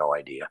have no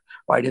idea.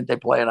 Why didn't they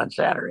play it on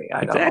Saturday?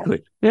 I don't know.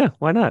 exactly, yeah,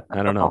 why not? I I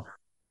don't don't know. know.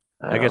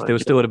 I guess they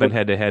still would have been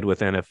head to head with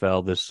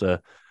NFL this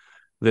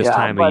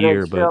time of but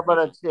year,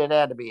 but it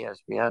had to be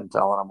ESPN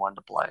telling them when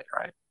to play,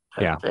 right?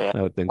 yeah,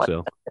 I would think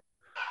so.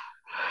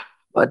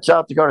 But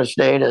South Dakota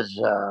State is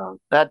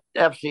that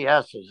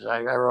FCS is.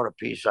 I wrote a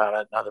piece on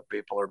it, and other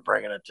people are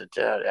bringing it to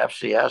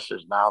FCS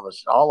is now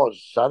this. All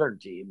those Southern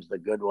teams, the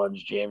good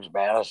ones, James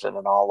Madison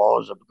and all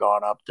those, have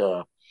gone up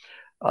to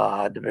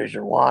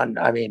Division One.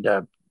 I mean,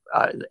 to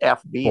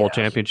FBS Bowl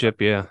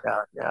championship, yeah,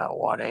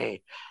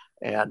 1A,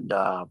 and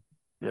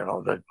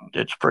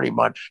it's pretty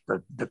much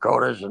the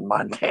Dakotas and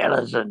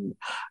Montanas and a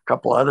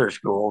couple other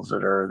schools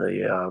that are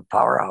the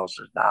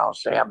powerhouses now.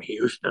 Sam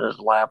Houston has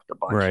left, a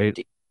bunch of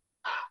teams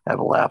have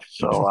left.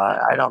 So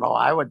I don't know.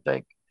 I would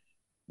think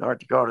North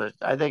Dakota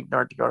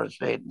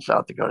State and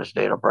South Dakota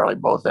State will probably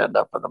both end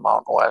up in the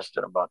Mountain West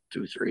in about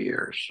 2-3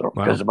 years. So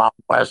because the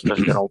Mountain West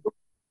is going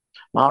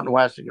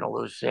to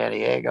lose San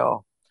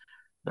Diego.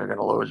 They're going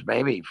to lose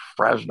maybe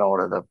Fresno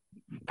to the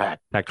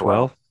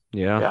Pac-12.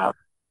 Yeah.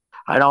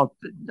 I don't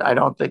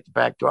think the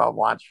Pac-12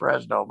 wants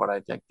Fresno, but I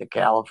think the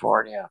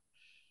California,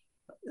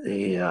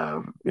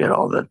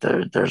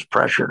 that there's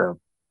pressure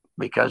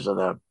because of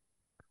the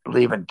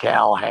leaving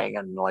Cal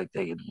hanging like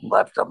they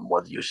left them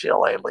with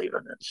UCLA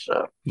leaving. It's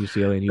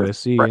UCLA and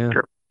USC,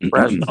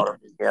 Fresno to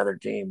be the other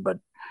team, but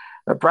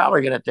they're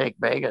probably going to take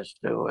Vegas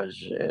too,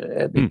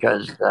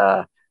 because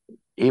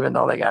even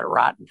though they got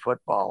rotten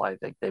football, I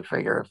think they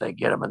figure if they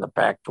get them in the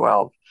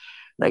Pac-12,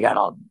 they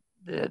got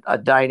a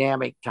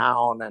dynamic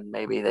town and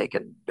maybe they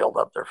can build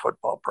up their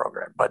football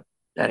program. But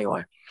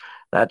anyway,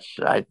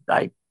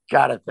 I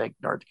gotta think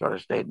North Dakota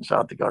State and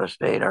South Dakota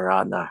State are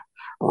on the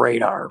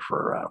radar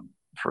for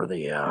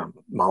the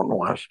Mountain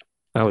West.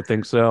 I would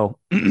think so.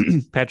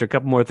 Patrick, a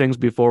couple more things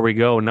before we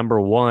go. Number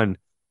one,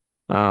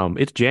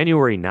 it's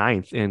January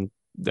 9th, and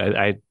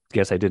I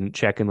guess I didn't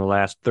check in the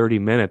last 30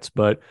 minutes,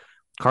 but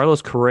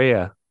Carlos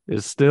Correa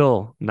is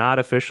still not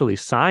officially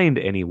signed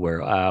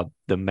anywhere.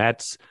 The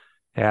Mets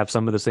have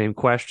some of the same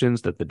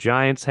questions that the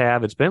Giants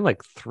have. It's been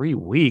like 3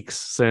 weeks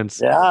since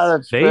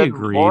they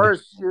agreed.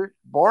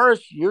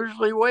 Boris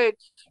usually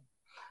waits.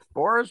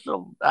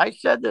 I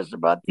said this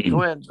about the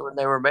Twins when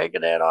they were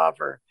making that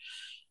offer.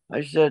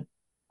 I said,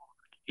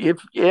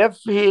 if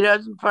he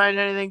doesn't find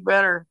anything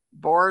better,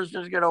 Boris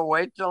is going to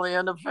wait till the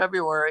end of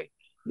February.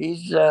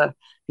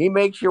 He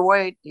makes you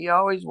wait. He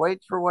always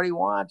waits for what he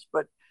wants,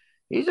 but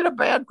he's in a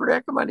bad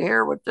predicament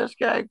here with this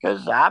guy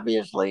because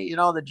obviously,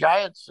 the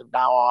Giants are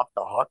now off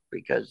the hook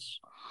because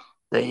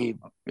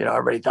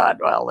everybody thought,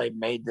 well, they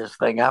made this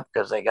thing up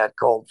because they got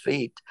cold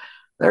feet.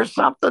 There's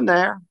something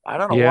there. I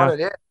don't know what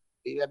it is.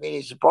 I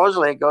mean,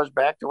 supposedly it goes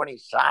back to when he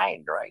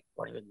signed, right?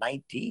 When he was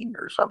 19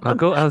 or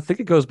something. I think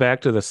it goes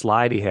back to the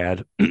slide he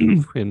had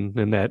in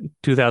that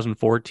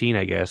 2014,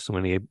 I guess,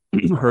 when he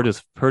hurt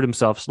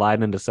himself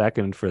sliding into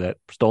second for that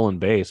stolen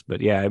base.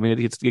 But yeah, I mean,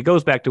 it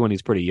goes back to when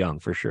he's pretty young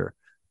for sure.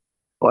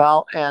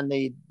 Well, and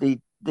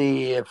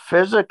the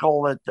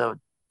physical that the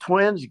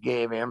Twins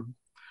gave him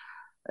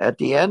at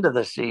the end of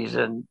the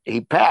season,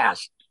 he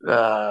passed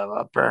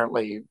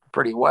apparently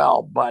pretty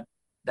well, but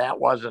that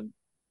wasn't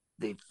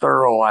the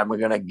thorough, I'm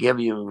going to give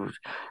you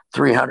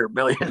 $300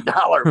 million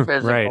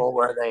physical right.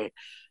 Where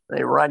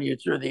they run you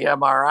through the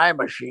MRI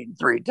machine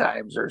 3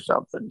 times or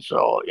something.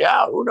 So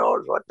yeah, who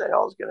knows what the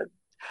hell's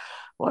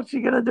what's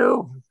he going to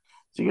do? Is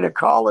he going to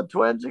call the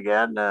Twins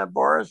again,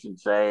 Boris, and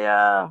say,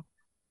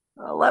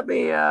 let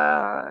me,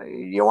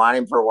 you want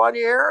him for 1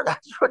 year?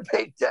 That's what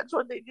they did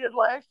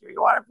last year.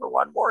 You want him for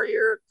 1 more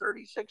year,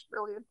 36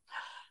 million.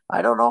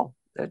 I don't know.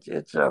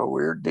 It's a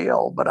weird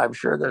deal, but I'm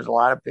sure there's a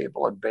lot of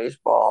people in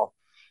baseball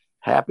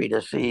happy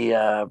to see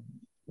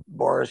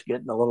Boris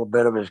getting a little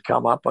bit of his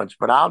comeuppance,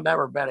 but I'll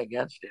never bet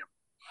against him.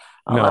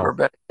 I'll never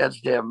bet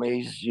against him.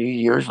 He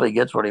usually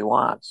gets what he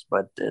wants,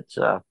 but it's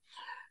a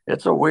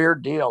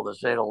weird deal to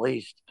say the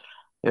least.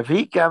 If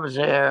he comes,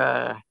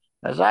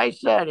 as I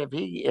said,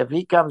 if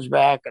he comes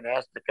back and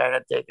has to kind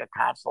of take a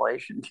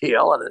consolation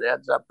deal and it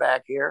ends up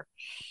back here,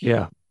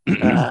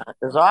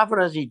 as often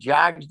as he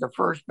jogs to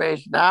first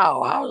base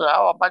now,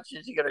 how much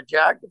is he going to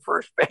jog to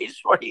first base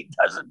when he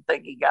doesn't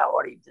think he got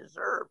what he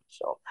deserved?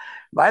 So,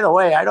 by the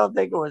way, I don't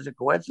think it was a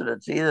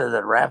coincidence either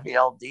that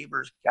Rafael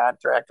Devers'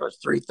 contract was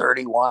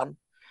 $331.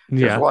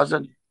 Yeah,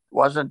 wasn't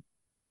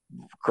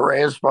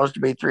Correa supposed to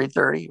be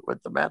 $330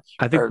 with the Mets?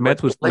 I think the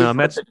Mets was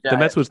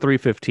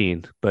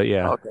 $315, but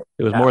yeah,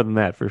 it was more than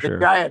that for sure.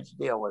 The Giants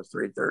deal was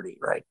 $330,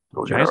 right?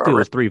 Giants deal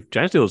was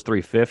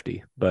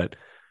 $350, but.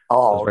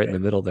 Right in the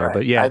middle there,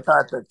 but yeah, I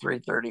thought the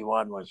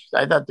 331 was.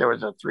 I thought there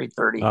was a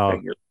 330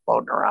 figure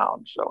floating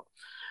around. So,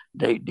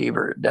 Devers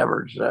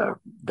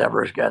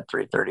got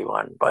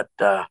 331, but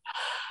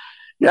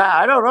yeah,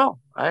 I don't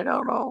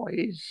know.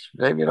 He's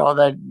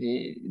that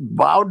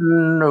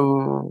Bowden,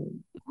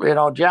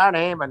 John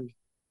Heyman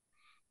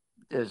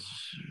is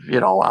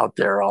out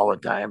there all the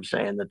time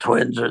saying the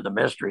Twins are the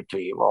mystery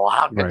team. Well,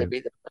 how could they be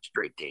the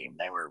mystery team?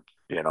 They were.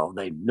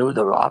 They knew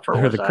the offer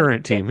was the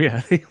current team.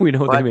 Yeah, we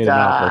know they made an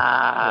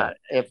offer.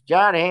 If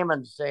John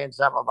Heyman's saying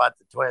something about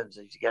the Twins,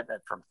 he's getting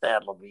it from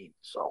Thad Levine.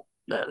 So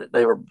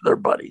they're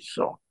buddies.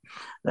 So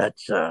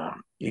that's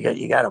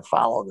you got to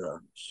follow the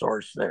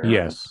source there. And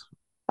Yes.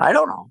 I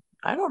don't know.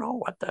 I don't know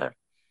what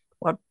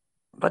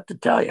what to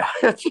tell you.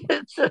 It's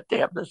the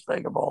damnedest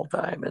thing of all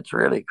time. It's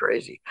really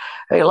crazy.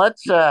 Hey,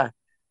 let's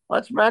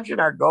mention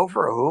our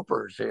Gopher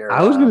Hoopers here.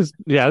 I was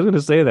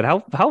gonna say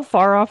that. How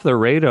far off the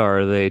radar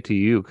are they to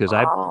you? Because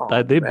Oh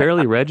they man,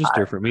 barely I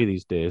register for me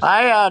these days.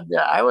 I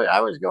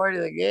was going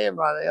to the game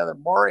the other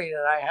morning,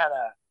 and I had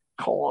a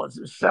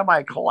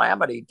semi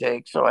calamity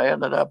take, so I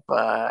ended up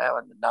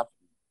having nothing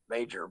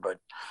major, but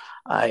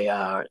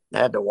I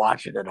had to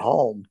watch it at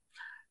home.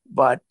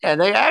 And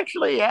they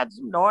actually had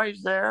some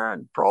noise there,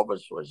 and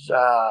Probus was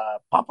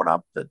pumping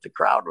up that the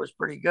crowd was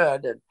pretty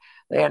good, and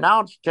they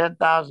announced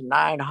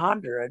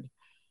 10,900,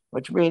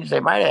 which means they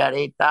might have had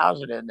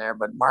 8,000 in there.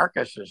 But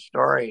Marcus's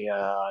story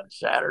on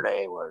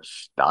Saturday was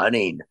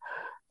stunning.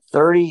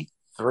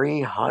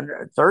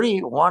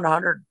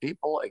 3,100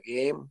 people a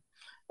game,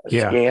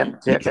 Yeah.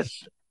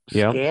 tickets,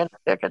 Yeah. scanned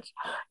tickets.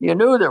 You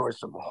knew there were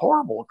some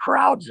horrible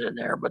crowds in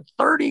there, but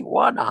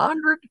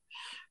 3,100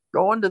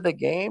 going to the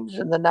games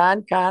in the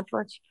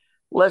non-conference.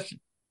 Listen,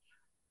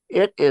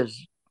 it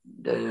is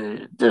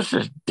this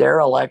is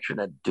dereliction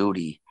of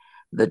duty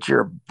that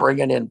you're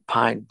bringing in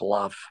Pine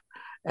Bluff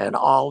and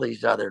all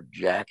these other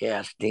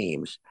jackass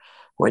teams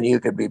when you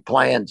could be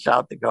playing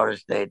South Dakota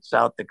State,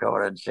 South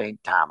Dakota, and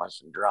St.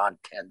 Thomas and drawing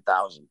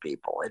 10,000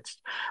 people.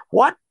 It's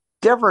what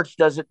difference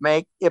does it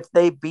make if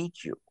they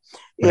beat you?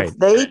 If Right.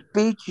 they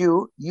beat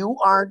you, you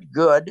aren't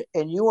good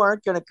and you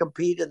aren't going to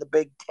compete in the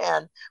Big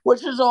Ten,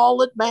 which is all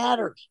that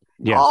matters.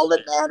 Yes. All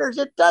that matters.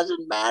 It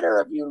doesn't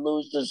matter if you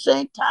lose to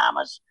St.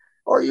 Thomas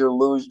or you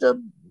lose to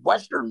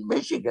Western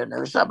Michigan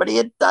or somebody.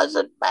 It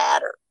doesn't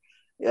matter.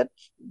 It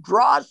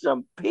draws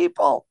some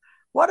people.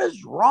 What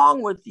is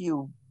wrong with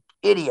you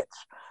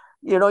idiots?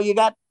 You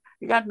got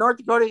North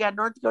Dakota, you got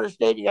North Dakota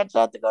State, you got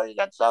South Dakota, you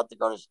got South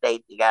Dakota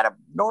State, you got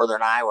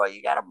Northern Iowa,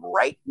 you got them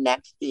right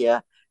next to you,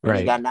 and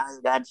Right. you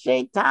got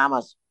St.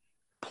 Thomas.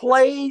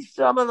 Play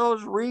some of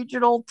those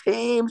regional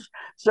teams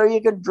so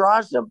you can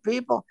draw some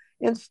people.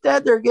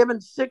 Instead, they're giving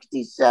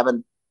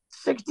 70,000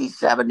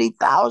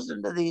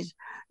 to these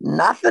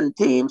nothing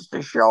teams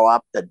to show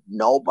up that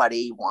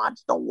nobody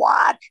wants to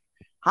watch.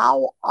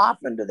 How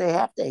often do they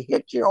have to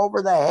hit you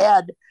over the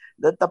head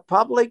that the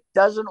public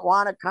doesn't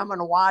want to come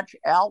and watch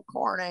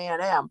Alcorn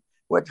A&M,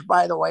 which,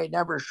 by the way,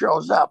 never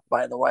shows up?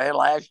 By the way,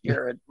 last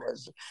year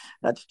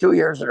that's 2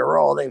 years in a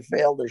row they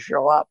failed to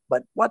show up.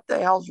 But what the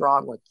hell's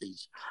wrong with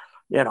these?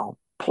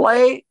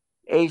 Play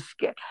a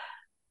skit.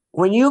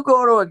 When you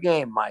go to a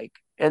game, Mike,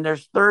 and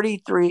there's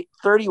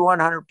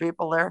 3,100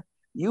 people there,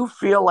 you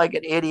feel like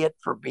an idiot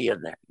for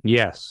being there.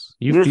 Yes.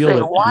 You say,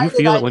 You why did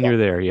feel I it when get? you're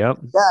there. Yep.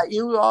 Yeah,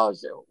 you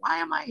always say, why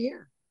am I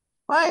here?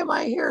 Why am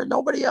I here?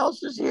 Nobody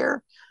else is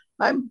here.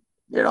 They're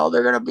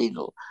going to be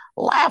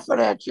laughing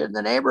at you in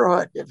the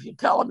neighborhood if you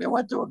tell them you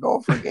went to a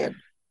Gopher game.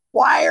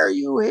 Why are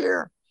you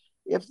here?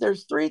 If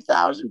there's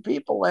 3,000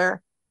 people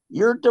there,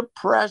 you're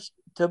depressed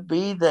to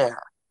be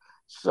there.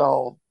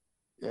 So,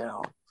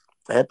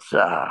 it's,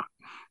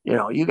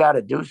 you got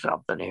to do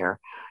something here.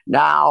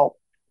 Now,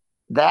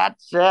 that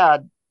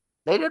said,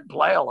 they did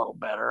play a little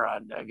better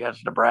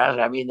against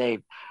Nebraska. I mean, they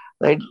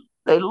they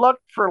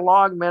looked for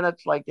long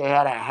minutes like they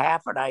had a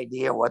half an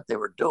idea what they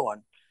were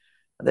doing.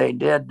 They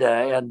did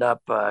end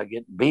up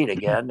getting beat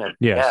again, and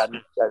Yes.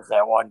 because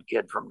that one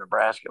kid from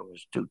Nebraska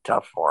was too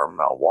tough for him,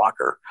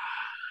 Walker.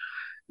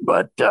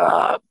 But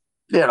I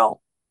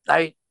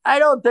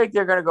don't think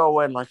they're going to go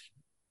winless.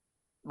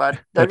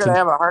 But they're going to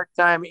have a hard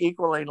time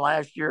equaling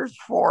last year's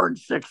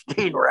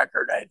 4-16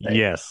 record, I think.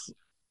 Yes.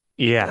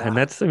 Yeah, and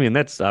that's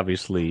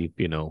obviously,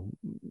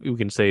 you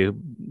can say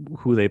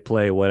who they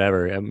play,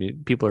 whatever. I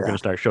mean, people are going to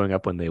start showing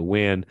up when they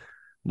win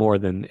more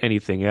than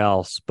anything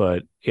else.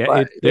 But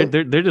yeah,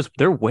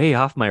 they're way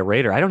off my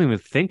radar. I don't even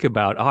think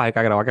about, I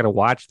gotta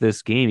watch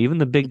this game. Even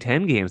the Big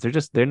Ten games,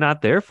 they're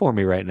not there for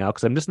me right now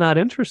because I'm just not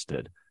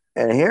interested.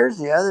 And here's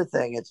the other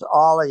thing: it's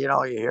all you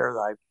hear.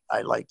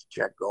 I like to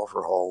check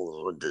Gopher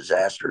holes when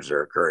disasters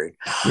are occurring,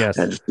 Yes,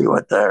 and see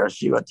what they're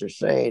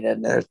saying.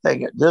 And they're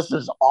thinking this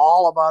is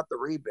all about the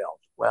rebuild.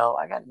 Well,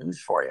 I got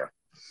news for you.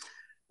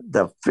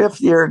 The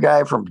fifth-year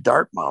guy from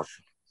Dartmouth,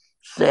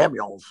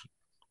 Samuels,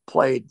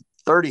 played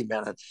 30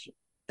 minutes,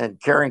 and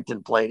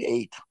Carrington played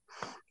 8.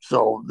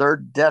 So they're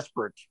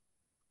desperate.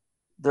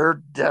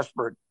 They're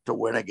desperate to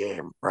win a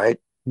game, right?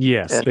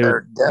 yes, And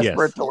they're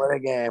desperate to win a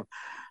game.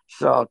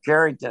 So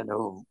Carrington,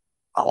 who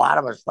a lot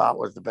of us thought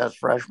was the best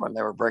freshman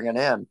they were bringing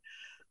in,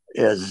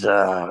 is you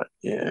got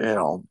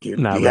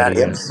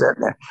him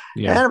sitting there.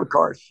 Yeah. And of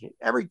course,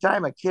 every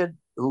time a kid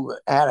who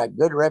had a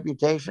good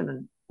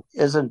reputation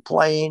isn't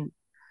playing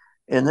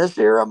in this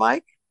era,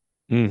 Mike,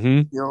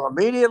 you'll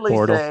immediately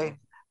say,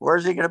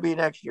 where's he going to be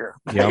next year?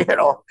 Yep. I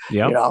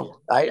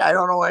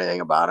don't know anything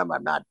about him.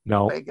 I'm not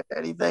making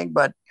anything,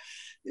 but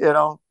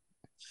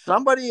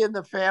somebody in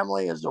the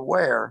family is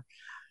aware.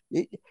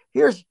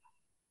 Here's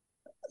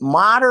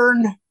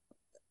modern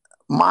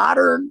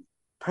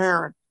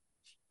parent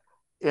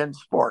in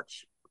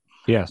sports.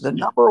 Yes. The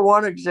number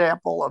one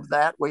example of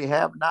that we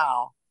have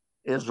now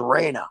is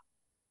Reina.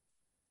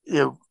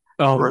 You,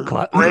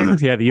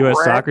 yeah, the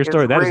U.S. soccer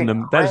story. That is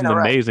an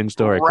amazing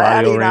story.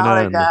 Claudio Reyna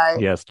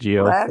and yes,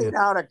 Gio. Ratting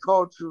out a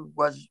coach who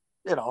was,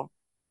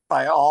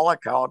 by all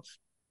accounts,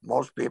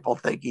 most people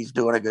think he's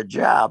doing a good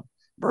job,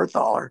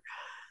 Berthaler,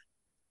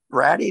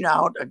 ratting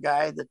out a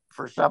guy that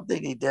for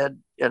something he did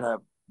in a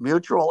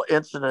mutual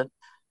incident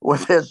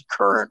with his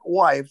current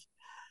wife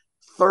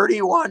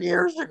 31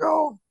 years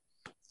ago.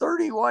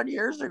 31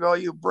 years ago,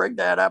 you bring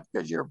that up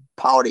because you're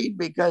pouting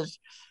because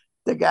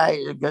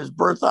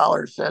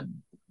Berthaler said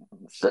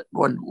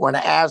when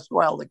asked,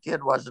 well, the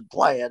kid wasn't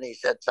playing, he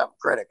said something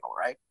critical,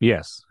 right?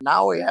 Yes.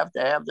 Now we have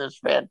to have this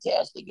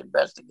fantastic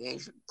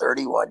investigation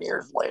 31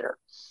 years later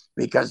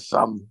because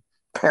some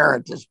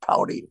parent is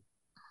pouting.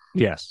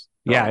 Yes.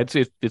 Yeah, it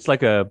feels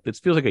like a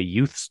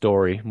youth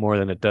story more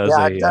than it does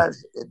it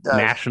does.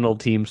 National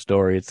team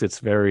story. It's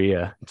very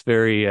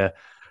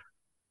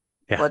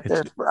but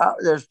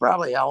there's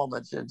probably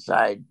elements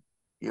inside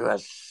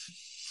U.S.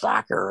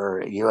 soccer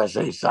or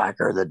USA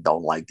soccer that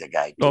don't like the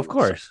guy. Of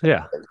course,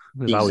 yeah.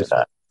 There's always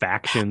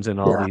factions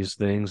and all these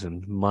things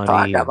and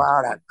money. Talk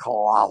about a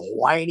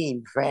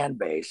whining fan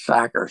base.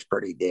 Soccer's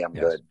pretty damn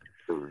good.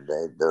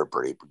 They're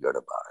pretty good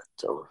about it.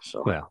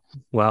 So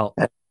well,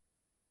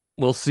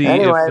 we'll see.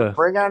 Anyway,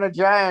 bring on the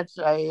Giants.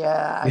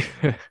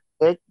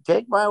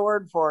 Take my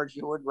word for it.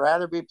 You would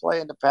rather be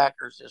playing the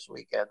Packers this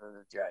weekend than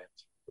the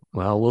Giants.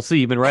 Well, we'll see.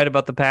 You've been right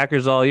about the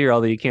Packers all year,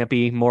 although you can't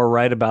be more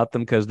right about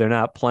them because they're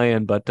not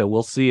playing. But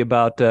we'll see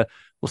about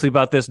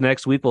this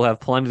next week. We'll have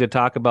plenty to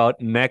talk about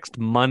next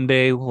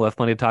Monday. We'll have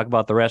plenty to talk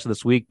about the rest of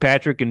this week.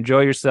 Patrick,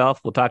 enjoy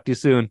yourself. We'll talk to you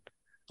soon.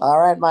 All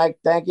right, Mike.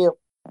 Thank you.